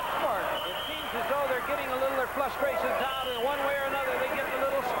get that spark. It seems as though they're getting a little their frustrations out, and one way or another they get a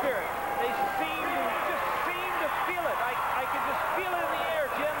little spirit. They seem to feel it. I can just feel it in the air,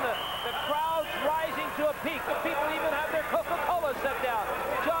 Jim. The crowd's rising to a peak. The people even have their Coca-Cola set down.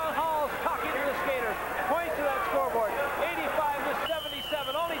 John Hall's talking to the skaters. Points to that scoreboard.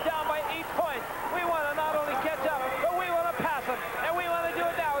 85-77, only down by 8 points. We want to not only catch up, but we want to pass them, and we want to do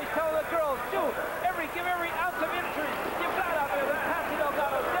it now. He's telling the girls, give every ounce of interest you've got out there. That Patsy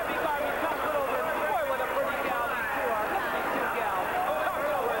Delgado, Debbie Garvey talks it over. Boy, what a pretty gal these two are. Look at these two gals. Talk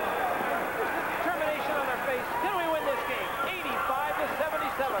it over. There's the determination on their face. Can we win this game?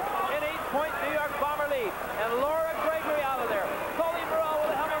 85-77. An 8-point New York Bomber lead. And Laura Gregory out of there. Colleen Morrell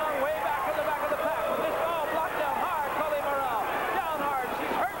with a helmet on way back in the back of the pack. With this ball blocked down hard. Colleen Morrell down hard.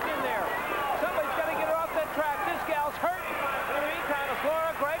 She's hurting in there. Somebody's got to get her off that track. This gal's hurt. In the meantime, it's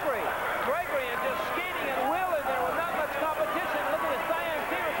Laura Gregory. Gregory and just skating and wheeling there with not much competition. Look at this Diane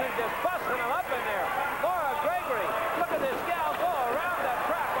Severson just busting them up in there. Laura Gregory. Look at this gal go around that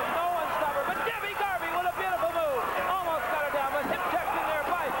track with no one stop her. But Debbie Garvey with a beautiful move. Almost got her down, but hip checked in there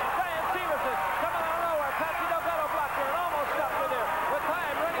by Diane Severson. Coming out of nowhere. Patsy Delgado blocked her and almost stopped her there. With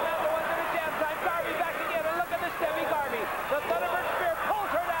time running out the one to the jam time. Garvey back again. And look at this Debbie Garvey. The Thunderbird Spear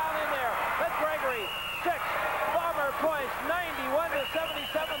pulls her down in there. That's Gregory. 6 Bomber points.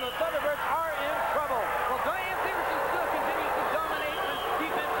 91-77. The Thunderbirds are in trouble. Well, Diane Severson still continues to dominate this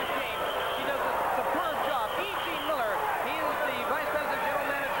defensive game. She does a superb job. E.G. Miller, he is the Vice President General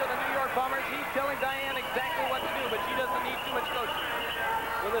Manager of the New York Bombers. He's telling Diane exactly what to do, but she doesn't need too much coaching.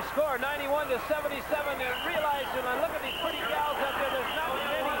 With a score 91-77, and realize when I look at these pretty gals out there, there's not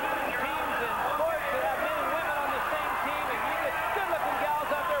many teams in sports that have men and women on the same team, and you get good-looking gals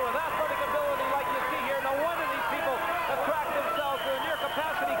out there with athletic ability like you see here. No wonder these people attract themselves to a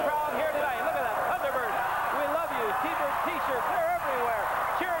near-capacity crowd here tonight. Look at that, Thunderbirds. We love you. T-Birds t-shirts, they're everywhere.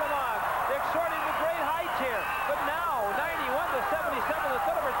 Cheering them on. They're exhorting to great heights here. But now, 91-77, the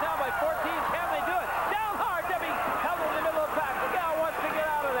Thunderbirds down by 14. Can they do it? Down hard, Debbie held in the middle of the pack. The gal wants to get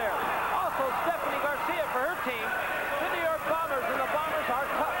out of there. Also, Stephanie Garcia for her team. The New York Bombers, and the Bombers are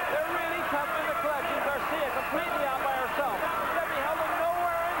tough. They're really tough in the collection. Garcia completely out by herself. Debbie held them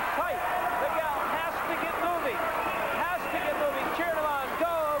nowhere in sight. The gal has to get moving. Has to get moving. Cheering them on.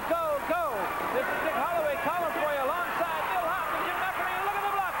 Go, go, go. This is Dick Holloway calling for you alongside Bill Haupt and Jim McInerney. Look at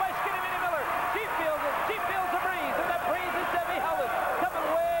the block by Skinny Minnie Miller. She feels it. She feels the breeze, and that breeze is Debbie Helden coming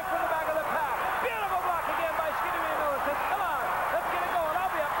way from the back of the pack. Beautiful block again by Skinny Minnie Miller. Says, come on, let's get it going.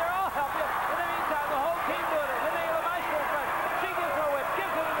 I'll be up there. I'll help you. In the meantime, the whole team doing it. Renee LeMaestro in front. She gives her a whip,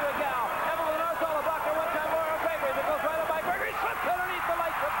 gives it into the gal. Evelyn Arzola blocked her one time. Laura Gregory that goes right up by Gregory. Slips underneath the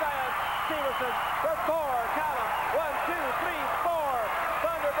lights of Diane Severson for 4. Count them. 1, 2, 3, 4.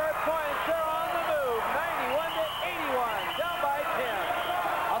 Thunderbird points. They're on the move. 91-81. Down by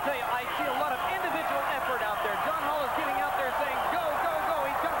 10. I'll tell you, I see a lot of individual effort out there. John Hall is getting out there saying, go, go, go.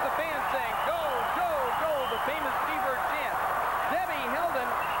 He's got the fans saying, go, go, go. The famous T-Bird chant. Debbie Helden,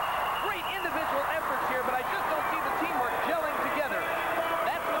 great individual efforts here, but I just don't see the teamwork gelling together.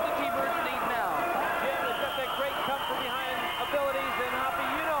 That's what the T-Birds need now. Jim has got that great come from behind abilities, and Hoppy,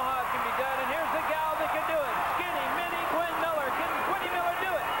 you know how it can be done. And here's the gal that can do it. Skinny Minnie Quinn Miller. Can Quinnie Miller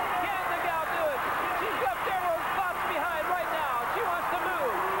do it? Can the gal do it? She's left arrows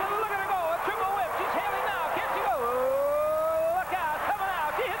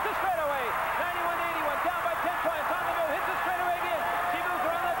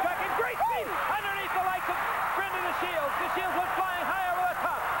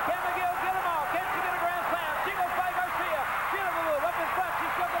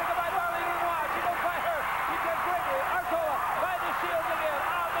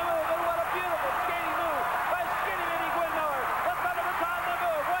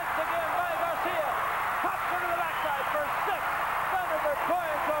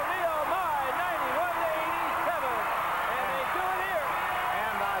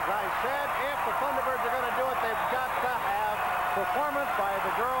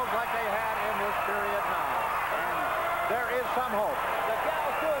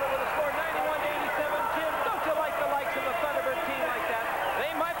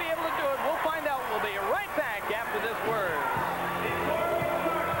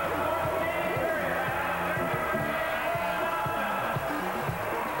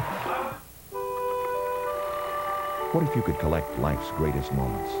What if you could collect life's greatest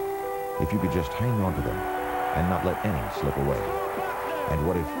moments? If you could just hang on to them and not let any slip away? And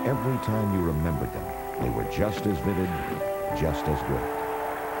what if every time you remembered them, they were just as vivid, just as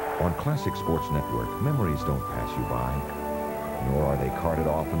great? On Classic Sports Network, memories don't pass you by, nor are they carted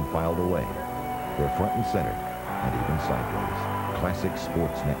off and filed away. They're front and center, and even sideways. Classic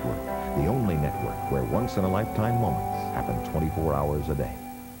Sports Network, the only network where once-in-a-lifetime moments happen 24 hours a day.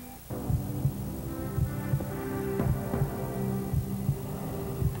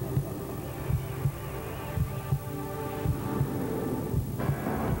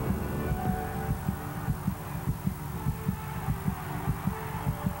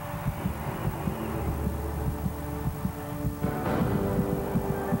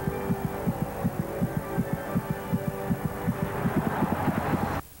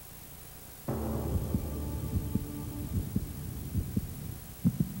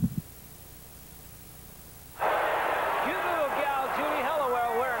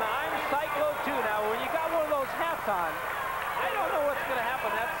 on. I don't know what's going to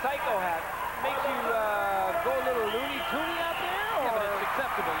happen. That psycho hat makes you go a little loony-toony out there? Or? Yeah, but it's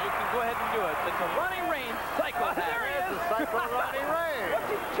acceptable. You can go ahead and do it. It's a Ronnie Raines psycho hat. There he is. The psycho Ronnie Raines.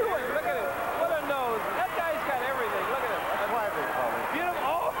 What's he chewing? Look at him. What a nose. That guy's got everything. Look at him. That's why they call him. Beautiful.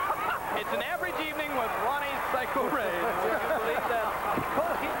 Oh! It's an average evening with Ronnie's psycho Raines. Would you believe that?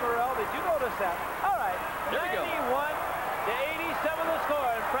 Cody Morrell, did you notice that? All right. Here we go. 91-87 the score.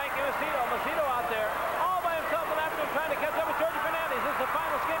 And Frankie Macedo out there all by himself and after him trying to catch up with Georgie Fernandez. This is the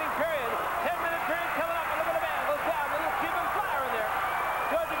final skating period. 10-minute period coming up. And look at the man. Goes down. A little Cuban flyer in there.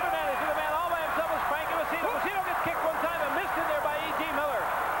 Georgie Fernandez with the man all by himself is Frankie Macedo. Macedo gets kicked one time and missed in there by E.G. Miller.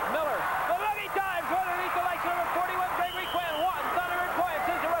 The lucky dives underneath the legs. Number 41, Gregory Quinn. One, Thunderbird points.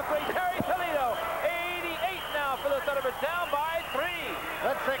 Is the referee, Terry Toledo. 88 now for the Thunderbirds, down by 3.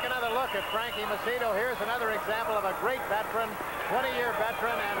 Let's take another look at Frankie Macedo. Here's another example of a great veteran, 20-year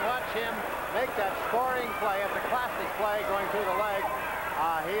veteran, and watch him make that scoring play at the classic play going through the leg.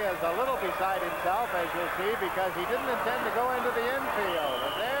 He is a little beside himself, as you'll see, because he didn't intend to go into the infield.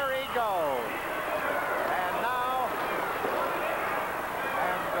 And there he goes. And now,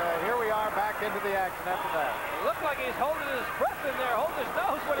 here we are back into the action after that. It looked like he's holding his breath in there, holding his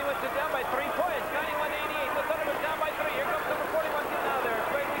nose when he went down by 3 points. 91-88, the Thunderbirds down by 3. Here comes number 41 now there.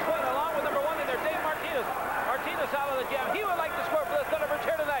 Gregory Quinn along with number 1 in there, Dave Martinez. Martinez out of the jam. He would like to score for the Thunderbirds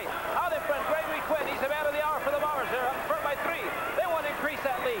here tonight. Out in front, Gregory Quinn. He's the man of the hour for the Bombers. They're up in front by 3. They want to increase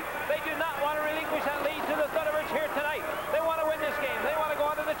that lead. They do not want to relinquish that lead to the Thunderbirds here tonight. They want to win this game. They want to go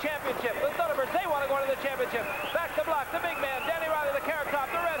on to the championship. The Thunderbirds, they want to go on to the championship. Back to block, the big man, Danny Riley, the carrot top,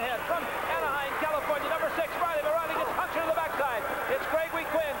 the redhead from Anaheim, California, number 6, Riley, but Riley gets punched to the backside. It's Gregory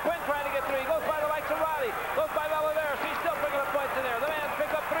Quinn. Quinn trying to get through. He goes by the likes of Riley. Goes by Valaveras. He's still picking up points in there. The man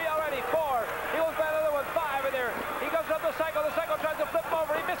picks up 3 already. 4. He goes by another one. 5 in there. He goes up the cycle. The cycle tries to flip him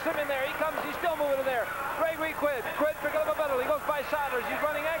over. He missed him in there. He comes. He's still moving in there. Gregory Quinn. Quinn picking up a medal. He goes by Saunders. He's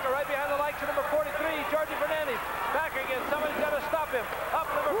running anchor right behind the likes of number 43, Georgie Fernandez. Back again. Somebody's got to stop him. Up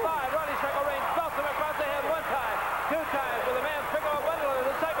number 5, Ronnie Cycle Range. Belts him across the head 1 time. 2 times. With the man picking up a bundle.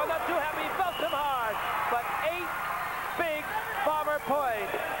 The cycle not too happy. He belts him hard. But 8 big Bomber points.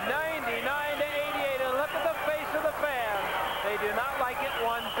 99-88. And look at the face of the fans. They do not like it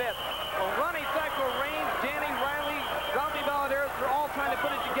one bit. Well, Ronnie Cycle Range, Danny Riley, Zombie Valaderas, they're all trying to put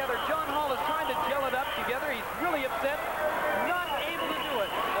it together. John Hall is trying to gel it up together. He's really upset. Not able to do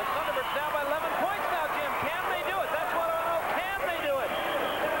it. The Thunderbirds down by 11 points now, Jim. Can they do it? That's what I want to know. Can they do it?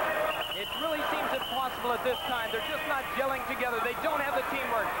 It really seems impossible at this time. They're just not gelling together. They don't have the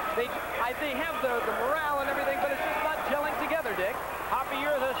teamwork. They have the morale and everything, but it's just not gelling together, Dick. Hoppy,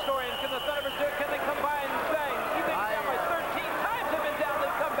 you're the historian. Can the Thunderbirds do it? Can they come by and bang? You've been down by 13 times. They've been down.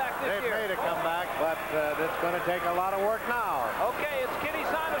 They've come back this year. They've made a comeback, but it's going to take a lot of work now. Okay, it's Kenny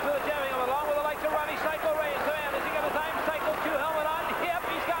Saunders with the jamming along with the likes of Ronnie Cycle Range. The man, has he got a time Cycle 2 helmet on? Yep,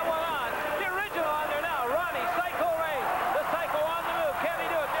 he's got one on. The original on there now. Ronnie Cycle Range. The Cycle on the move. Can he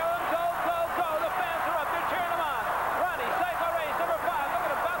do it? They're on go, go, go. The fans are up. They're cheering him on. Ronnie Cycle Range, number 5. Look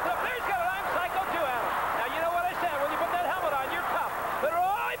at him bounce up. There he's got a time Cycle 2 helmet. Now, you know what I said. When you put that helmet on, you're tough. But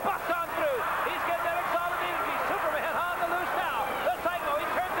oh, he busts on through. He's getting that exalted energy. Superman on the loose now. The Cycle, he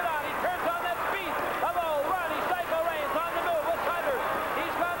turns it on. He turns on that speed of old Ronnie Cycle Range on the move with Saunders.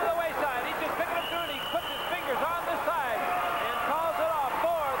 He's gone to the wayside. He's just picking him through and he puts his fingers on the side and calls it off. 4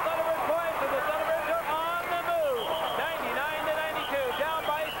 Thunderbird points and the Thunderbirds are on the move. 99-92, down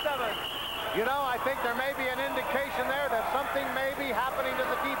by 7. You know, I think there may be an indication there that something may be happening to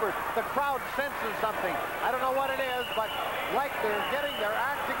the T-Birds. The crowd senses something. I don't know what it is, but like they're getting their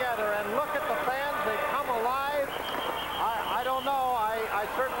act together. And look at the fans. They've come alive. I don't know. I I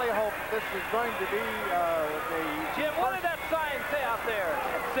certainly hope this is going to be the... Jim, what did that sign say out there?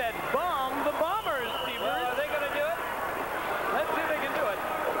 It said, bomb the Bombers, Steve. Well, are they going to do it? Let's see if they can do it.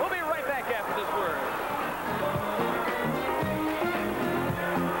 We'll be right back after this word.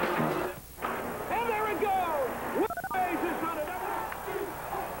 And there it goes!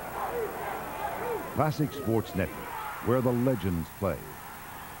 Classic Sports Network, where the legends play.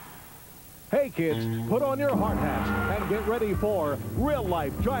 Hey kids, put on your hard hats and get ready for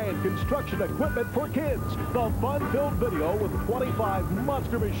real-life giant construction equipment for kids. The fun-filled video with 25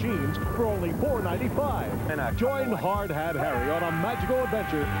 monster machines for only $4.95. Join Hard Hat Harry on a magical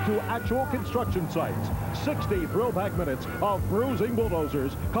adventure to actual construction sites. 60 thrill-packed minutes of bruising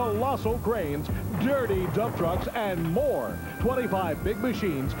bulldozers, colossal cranes, dirty dump trucks, and more. 25 big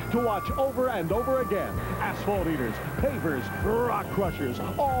machines to watch over and over again. Asphalt eaters, pavers, rock crushers,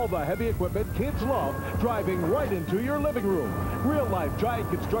 all the heavy equipment kids love driving right into your living room. Real-life giant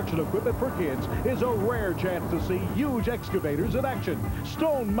construction equipment for kids is a rare chance to see huge excavators in action.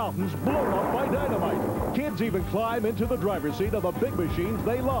 Stone mountains blown up by dynamite. Kids even climb into the driver's seat of the big machines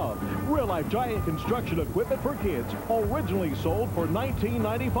they love. Real-life giant construction equipment for kids, originally sold for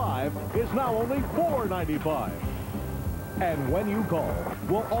 $19.95, is now only $4.95. And when you call,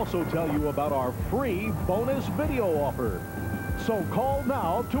 we'll also tell you about our free bonus video offer. So call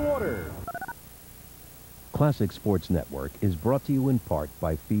now to order. Classic Sports Network is brought to you in part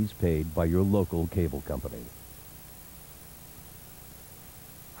by fees paid by your local cable company.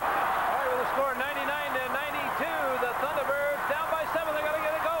 All right, with the score 99-92, the Thunderbirds down by 7. They got to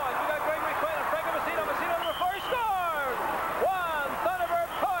get it going. We got Gregory Quinn and Frank Messino. Messino number 4, he scores! One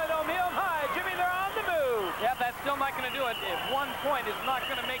Thunderbird point, O'Neill high. Jimmy, they're on the move. Yeah, that's still not going to do it. If 1 point is not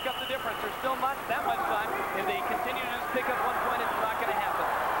going to make up the difference, there's still not that much time. If they continue to just pick up 1 point, it's not going to happen.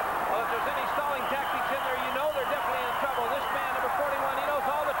 Well, if there's any stalling tactics in there, you know they're definitely in trouble. This man, number 41, he knows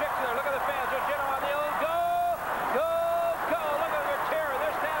all the tricks in there. Look at the fans. They're cheering on the old go, go, go. Look at their cheering.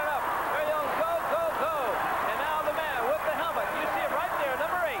 They're standing up. They're yelling go, go, go. And now the man with the helmet. You see him right there,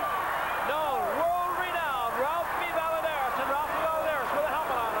 number 8. Known, world-renowned, Ralphie Valadares. And Ralphie Valadares with a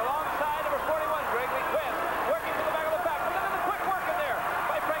helmet on. Alongside number 41, Gregory Quinn. Working to the back of the pack. But look at the quick work in there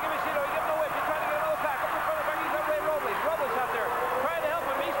by Frankie Messino. He gives him a whip. He's trying to get another pack. Up in front of Frankie. He's got Ray Robles. Robles out there trying to help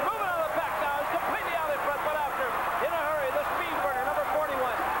him. He's moving out of the pack now. He's completely out in front, but after him. In a hurry, the speed burner, number 41,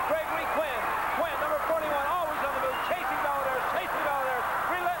 Gregory Quinn. Quinn, number 41, always on the move, chasing Valadares,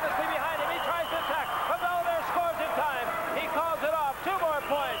 relentlessly behind him. He tries to attack, but Valadares scores in time. He calls it off. 2 more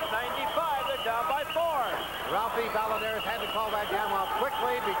points. 95, they're down by 4. Ralphie Valadares had to call that game off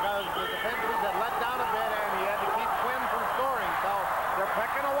quickly because the defenses had let down a bit and he had to keep Quinn from scoring. So they're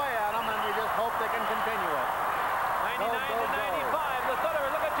pecking away at him, and we just hope they can continue it. 99-95, the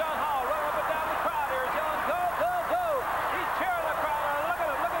Thunderbirds. Look at John Hall running up and down the crowd here. He's yelling, go, go, go. He's cheering the crowd on. Look at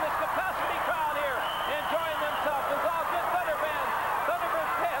him. Look at this capacity crowd here enjoying themselves. There's all good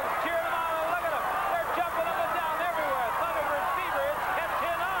Thunderbirds fans cheering them on. Look at them. They're jumping up and down everywhere. Thunderbird fever, it's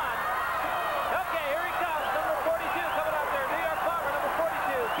catching on. Okay, here he comes. Number 42 coming out there. New York Bomber, number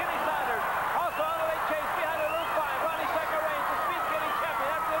 42. Kenny Saunders. Also on the late chase behind a little 5. Ronnie Psycho Reigns, the speed skating champion.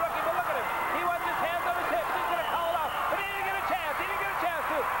 After the rookie, but look at him. He wants his hands on his hips. He's going to call it off. But he didn't get a chance. He didn't get a chance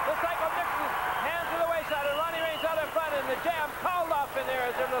to. The Psycho Nixon hands to the wayside. And Ronnie Reigns out in front. And the jam called off in there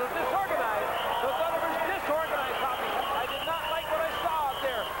as they're a little disorganized. The Thunderbirds disorganized, Hoppy. I did not like what I saw out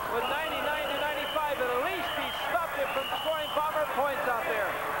there. With 99-95, at least he stopped it from scoring Bomber points out there.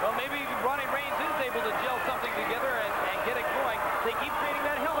 Well, maybe Ronnie Reigns is able to gel something together and get it going. They keep fading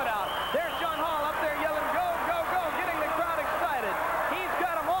that helmet out. There's John Hall up there yelling, go, go, go, getting the crowd excited. He's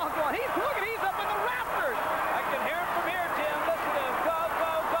got them all going. He's up in the rafters. I can hear him from here, Jim. Listen to him. Go,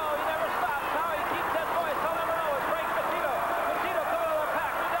 go, go. He never stops. How he keeps that voice. I'll never know. It's Frank Messino. Messino coming out of the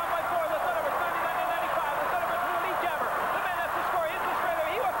pack. They're down by 4. The Thunderbirds 99-95. The Thunderbirds with a lead jammer. The man has to score. He's the straight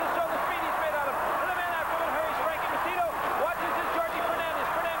away. He wants to show the speed he's made out of. And the man after him in a hurry is Frankie Messino. Watches his Georgie Fernandez.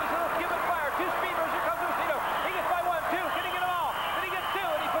 Fernandez a little Cuban fire. 2 speeders. Here comes Messino. He gets by 1, 2. Can he get them all? Then he gets 2.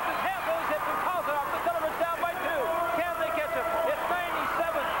 And he puts his hands on his hips and calls it off. The Thunderbirds down by 2. Can they catch him? It's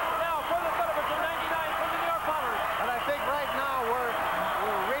 97 now for the Thunderbirds and 99 for the New York Bombers. And I think right now we're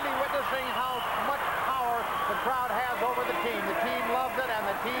really witnessing how much power the crowd has over the team. The team loves it, and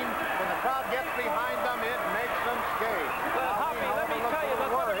the team, when the crowd gets behind them, it makes them skate. Well, Hoppy, let me tell you, the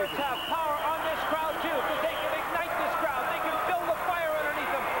Thunderbirds have power on this crowd, too, because they can ignite this crowd. They can build the fire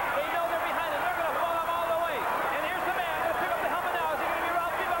underneath them. They know they're behind them. They're going to follow them all the way. And here's the man going to pick up the helmet now. Is he going to be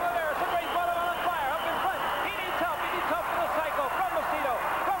Ralphie Valadares? Somebody's brought him on fire up in front. He needs help. He needs help from the Psycho, from Messino,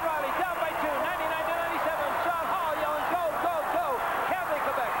 from Riley, down by 2, 99-97. John Hall yelling, go, go, go. Can they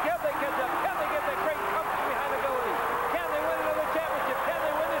come back? Can they catch up? Can they get that great company behind ability? Can they win another championship? Can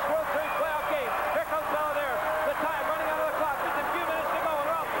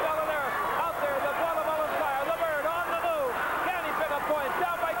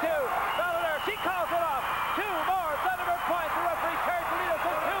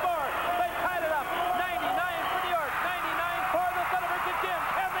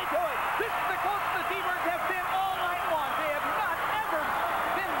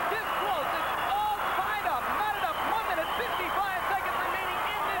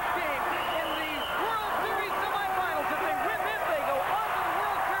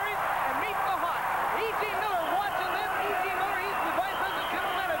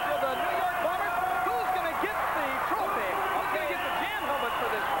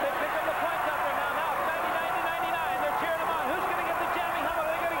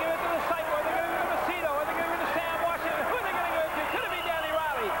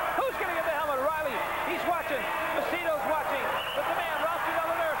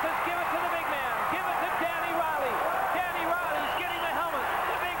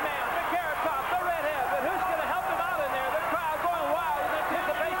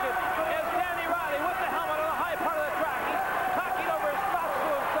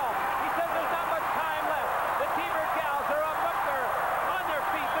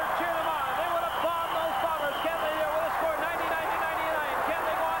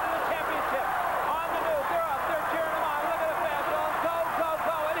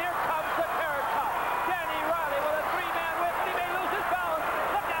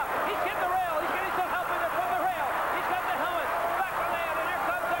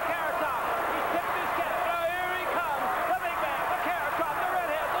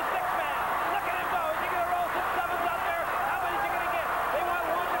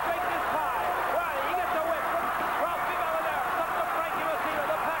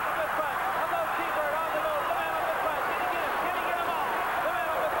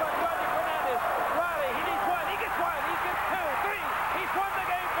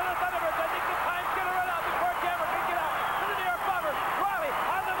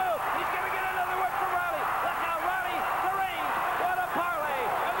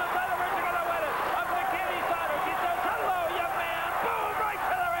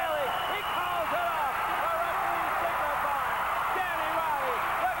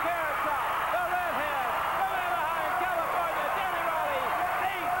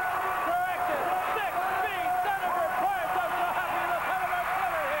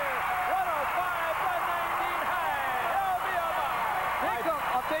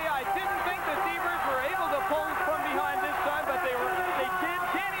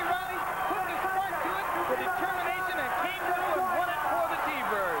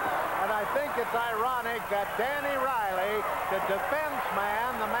Danny Riley, the defense man,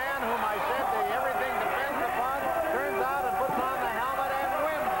 the man whom I said everything depends upon, turns out and puts on the helmet and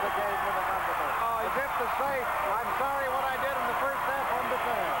wins the game for the Thunderbirds. As if to say, I'm sorry what I did in the first half on the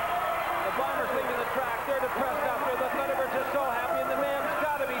fans. The Bombers leaving the track. They're depressed out there. The Thunderbirds are so happy, and the man's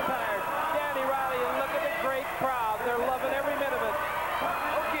got to be tired. Danny Riley, and look at the great crowd. They're loving every minute of it.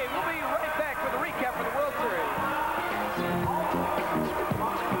 Okay, we'll be right back with a recap for the World Series.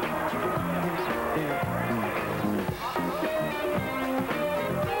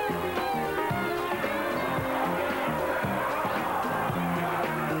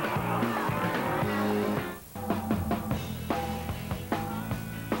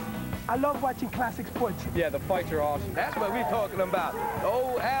 I love watching classic sports. Yeah, the fights are awesome. That's what we're talking about.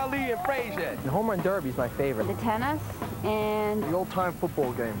 Oh, Ali and Frazier. The home run derby is my favorite. The tennis and the old-time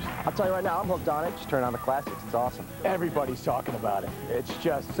football games. I'll tell you right now, I'm hooked on it. Just turn on the classics. It's awesome. Everybody's talking about it. It's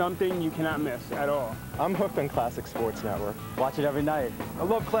just something you cannot miss at all. I'm hooked on Classic Sports Network. Watch it every night. I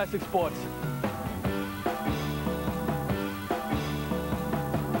love classic sports.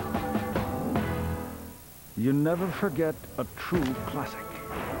 You never forget a true classic.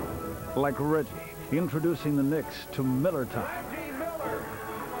 Like Reggie, introducing the Knicks to Miller time. Reggie Miller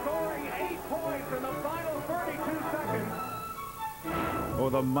scoring 8 points in the final 32 seconds.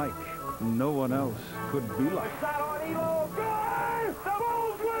 Or the Mike no one else could be like.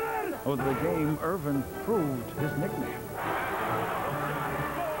 Or the game Irvin proved his nickname.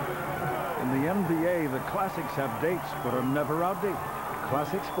 In the NBA, the classics have dates but are never outdated.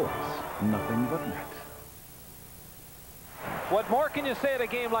 Classic sports, nothing but net. What more can you say at a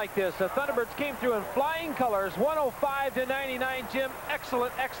game like this? The Thunderbirds came through in flying colors, 105-99. Jim,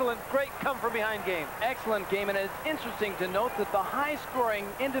 excellent, excellent, great come-from-behind game. Excellent game, and it's interesting to note that the high-scoring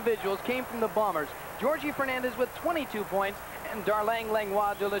individuals came from the Bombers. Georgie Fernandez with 22 points, and Darlang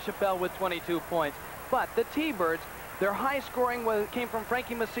Langlois de la Chapelle with 22 points. But the T-Birds, their high-scoring came from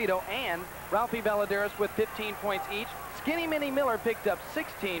Frankie Macedo and Ralphie Valadares with 15 points each. Skinny Minnie Miller picked up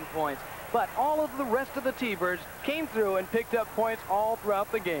 16 points. But all of the rest of the T-Birds came through and picked up points all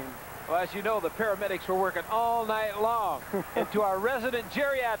throughout the game. Well, as you know, the paramedics were working all night long. And to our resident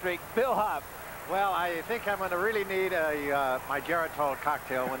geriatric, Bill Haupt. Well, I think I'm going to really need my Geritol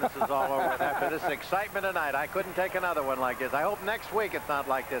cocktail when this is all over with after this excitement tonight. I couldn't take another one like this. I hope next week it's not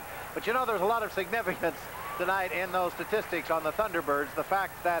like this. But you know, there's a lot of significance tonight in those statistics on the Thunderbirds. The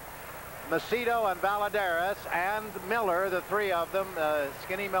fact that Macedo and Valadares and Miller, the three of them,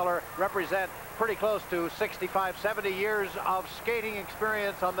 Skinny Miller, represent pretty close to 65, 70 years of skating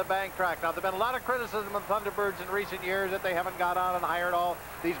experience on the bank track. Now, there's been a lot of criticism of Thunderbirds in recent years that they haven't got on and hired all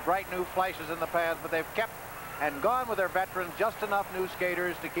these bright new flashes in the pads, but they've kept and gone with their veterans, just enough new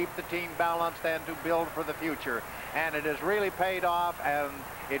skaters to keep the team balanced and to build for the future. And it has really paid off, and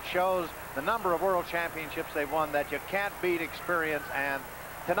it shows the number of world championships they've won that you can't beat experience. And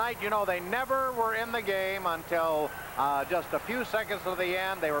tonight, you know, they never were in the game until just a few seconds to the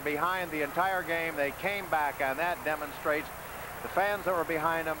end. They were behind the entire game. They came back, and that demonstrates the fans that were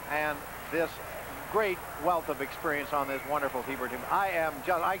behind them and this great wealth of experience on this wonderful T-Bird team.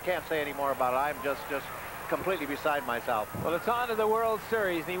 I can't say any more about it. I'm just completely beside myself. Well, it's on to the World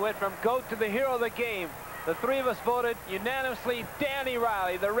Series, and he went from GOAT to the hero of the game. The three of us voted unanimously Danny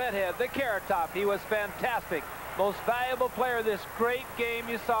Riley, the redhead, the carrot top. He was fantastic. Most valuable player of this great game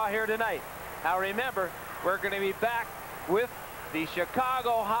you saw here tonight. Now remember, we're going to be back with the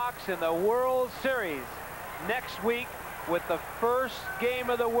Chicago Hawks in the World Series next week with the first game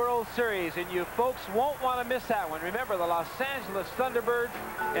of the World Series, and you folks won't want to miss that one. Remember, the Los Angeles Thunderbirds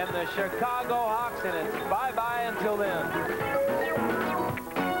and the Chicago Hawks, and it's bye-bye until then.